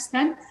some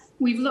extent.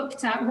 We've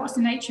looked at what's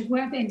the nature of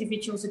work that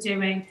individuals are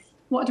doing,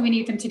 what do we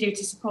need them to do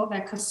to support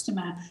their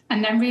customer,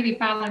 and then really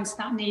balance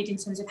that need in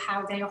terms of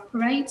how they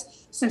operate.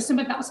 So some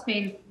of that's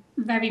been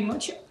very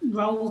much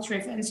role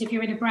driven. So if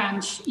you're in a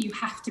branch, you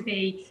have to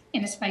be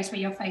in a space where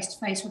you're face to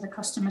face with a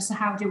customer. So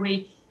how do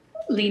we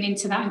lean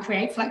into that and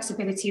create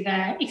flexibility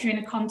there? If you're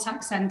in a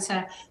contact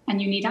centre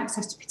and you need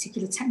access to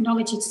particular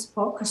technology to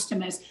support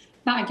customers,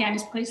 that again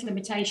has put its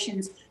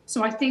limitations.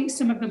 So I think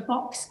some of the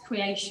box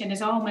creation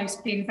has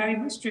almost been very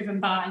much driven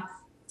by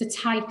the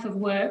type of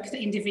work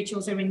that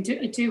individuals are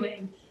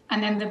doing,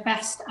 and then the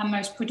best and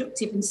most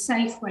productive and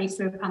safe way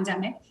through a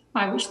pandemic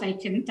by which they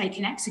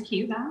can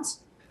execute that.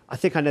 I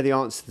think I know the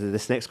answer to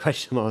this next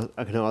question I'm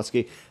going to ask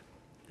you.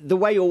 The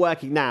way you're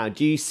working now,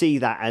 do you see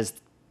that as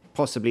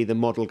possibly the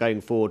model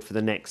going forward for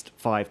the next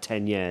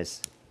 5-10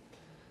 years?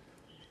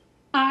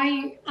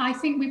 I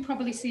think we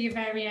probably see a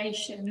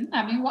variation.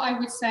 I mean, what I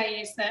would say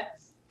is that,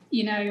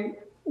 you know,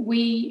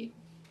 the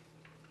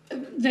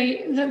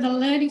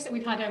learnings that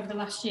we've had over the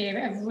last year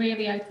have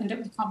really opened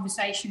up the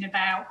conversation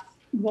about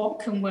what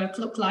can work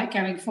look like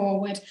going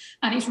forward.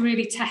 And it's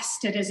really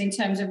tested us in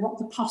terms of what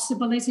the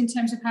possible is in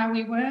terms of how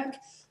we work.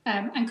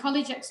 And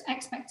college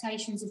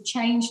expectations have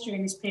changed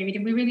during this period,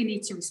 and we really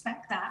need to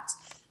respect that.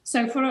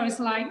 So for us,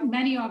 like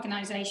many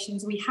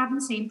organisations, we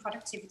haven't seen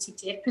productivity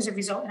dip as a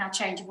result in our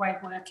change of way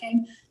of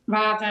working.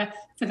 Rather,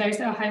 for those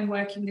that are home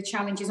working, the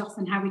challenge is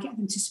often how we get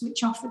them to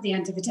switch off at the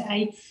end of the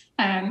day.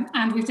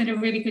 And we've done a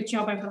really good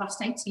job over the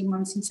last 18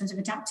 months in terms of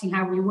adapting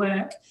how we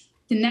work.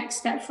 The next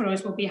step for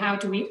us will be how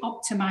do we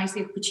optimise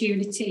the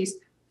opportunities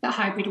that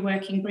hybrid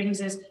working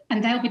brings us,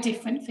 and they'll be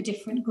different for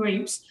different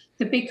groups.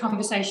 The big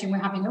conversation we're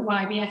having at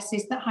YBS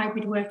is that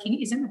hybrid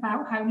working isn't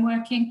about home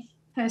working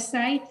per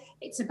se.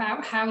 It's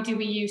about how do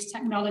we use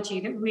technology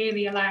that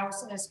really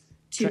allows us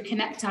to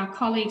connect our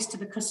colleagues to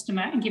the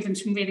customer and give them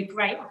some really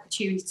great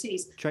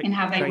opportunities in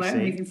how they work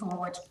moving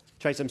forward.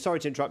 Tracy, I'm sorry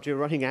to interrupt you.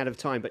 We're running out of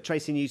time, but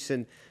Tracy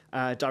Newson,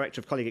 Director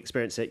of Colleague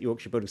Experience at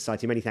Yorkshire Building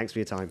Society, many thanks for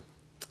your time.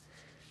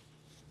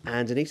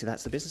 And Anita,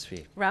 that's the business for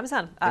you.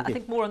 Ramzan, I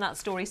think more on that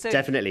story soon.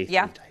 Definitely.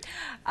 Yeah.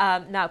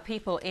 Now,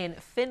 people in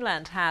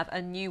Finland have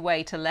a new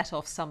way to let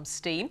off some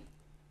steam.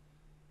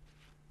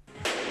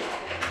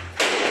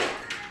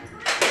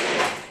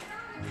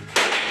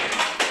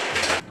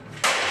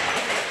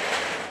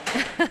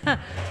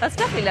 That's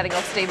definitely letting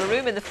off steam. A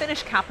room in the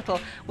Finnish capital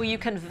where you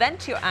can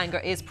vent your anger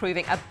is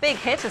proving a big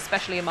hit,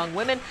 especially among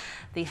women.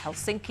 The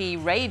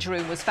Helsinki Rage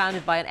Room was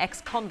founded by an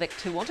ex-convict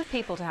who wanted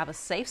people to have a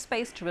safe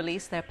space to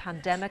release their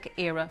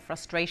pandemic-era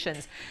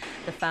frustrations.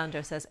 The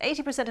founder says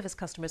 80% of his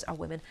customers are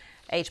women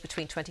aged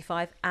between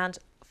 25 and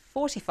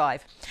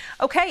 45.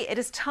 OK, it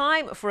is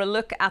time for a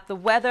look at the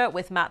weather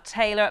with Matt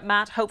Taylor.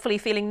 Matt, hopefully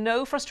feeling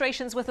no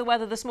frustrations with the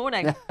weather this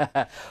morning.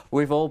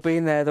 We've all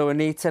been there though,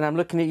 Anita, and I'm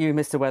looking at you,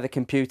 Mr. Weather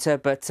Computer,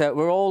 but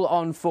we're all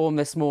on form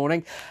this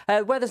morning.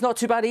 Weather's not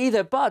too bad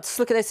either, but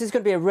look at this. It's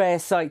going to be a rare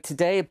sight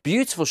today. A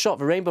beautiful shot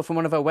of a rainbow from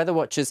one of our weather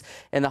watchers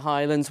in the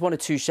Highlands. 1 or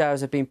 2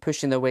 showers have been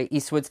pushing their way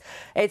eastwards.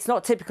 It's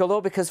not typical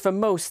though, because for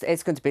most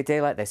it's going to be a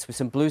day like this with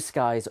some blue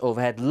skies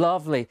overhead.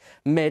 Lovely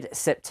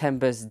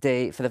mid-September's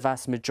day for the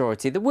vast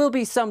majority. There will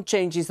be some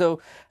changes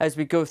though as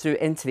we go through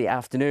into the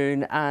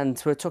afternoon,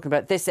 and we're talking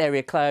about this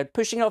area cloud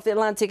pushing off the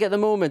Atlantic at the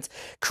moment,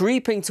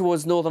 creeping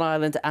towards Northern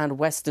Ireland and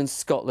Western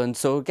Scotland,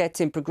 so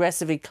getting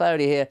progressively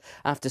cloudy here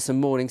after some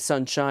morning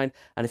sunshine,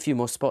 and a few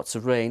more spots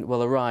of rain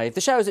will arrive.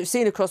 The showers that we've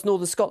seen across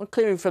Northern Scotland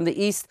clearing from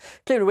the east,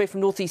 clearing away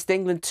from North East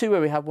England too,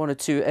 where we had 1 or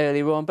 2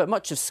 earlier on, but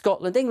much of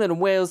Scotland, England and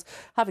Wales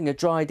having a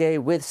dry day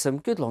with some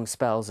good long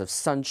spells of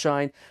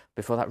sunshine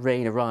before that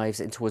rain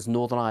arrives in towards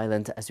Northern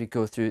Ireland as we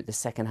go through the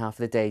second half of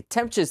the day.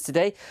 Temperatures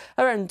today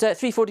around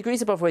 3-4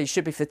 degrees above where you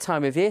should be for the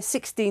time of year,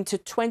 16 to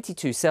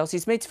 22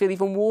 Celsius, made to feel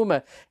even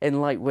warmer in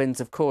light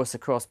winds, of course,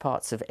 across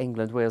parts of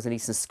England, Wales and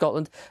eastern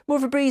Scotland. More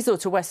of a breeze, though,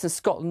 to western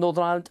Scotland,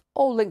 Northern Ireland,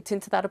 all linked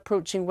into that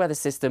approaching weather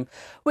system,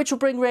 which will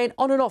bring rain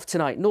on and off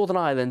tonight, Northern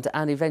Ireland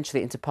and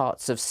eventually into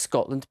parts of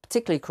Scotland,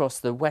 particularly across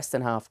the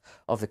western half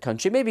of the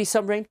country. Maybe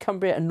some rain,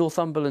 Cumbria and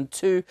Northumberland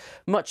too.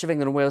 Much of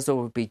England and Wales, though,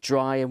 will be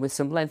dry and with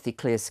some lengthy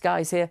clear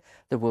skies here.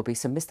 There will be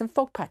some mist and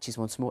fog patches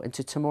once more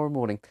into tomorrow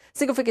morning.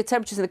 Single figure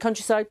temperatures in the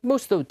countryside,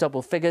 most though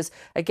double figures.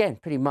 Again,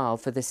 pretty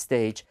mild for this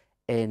stage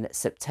in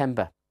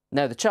September.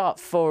 Now, the chart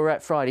for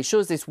Friday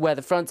shows this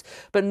weather front,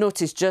 but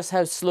notice just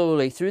how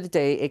slowly through the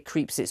day it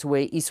creeps its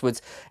way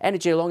eastwards.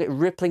 Energy along it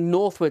rippling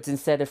northwards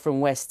instead of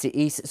from west to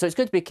east. So it's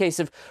going to be a case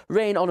of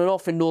rain on and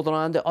off in Northern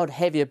Ireland, odd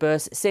heavier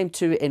bursts, same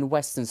too in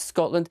western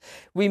Scotland.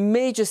 We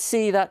may just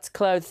see that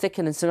cloud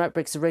thicken and some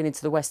outbreaks of rain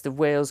into the west of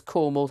Wales,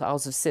 Cornwall,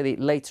 Isles of Scilly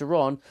later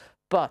on.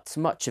 But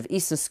much of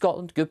eastern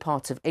Scotland, good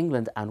part of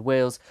England and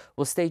Wales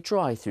will stay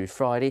dry through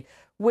Friday.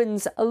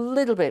 Winds a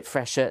little bit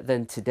fresher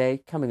than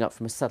today, coming up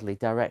from a southerly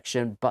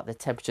direction, but the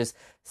temperatures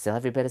still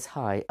every bit as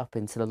high, up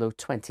into the low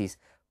 20s,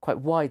 quite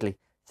widely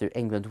through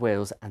England,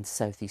 Wales and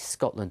southeast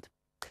Scotland.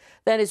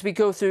 Then as we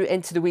go through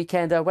into the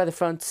weekend, our weather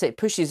front, it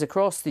pushes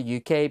across the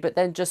UK, but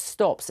then just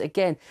stops.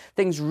 Again,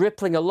 things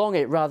rippling along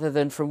it rather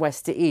than from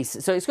west to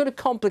east. So it's going to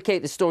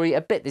complicate the story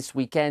a bit this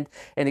weekend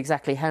in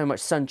exactly how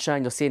much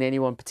sunshine you'll see in any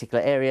one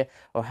particular area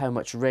or how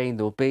much rain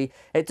there'll be.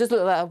 It does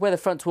look like our weather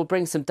front will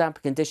bring some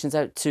damper conditions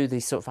out to the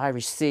sort of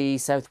Irish Sea,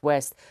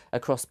 southwest,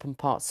 across some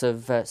parts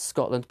of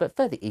Scotland. But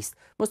further east,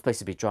 most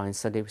places will be dry on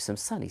Sunday with some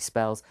sunny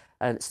spells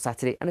on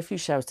Saturday and a few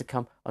showers to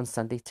come on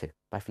Sunday too.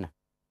 Bye for now.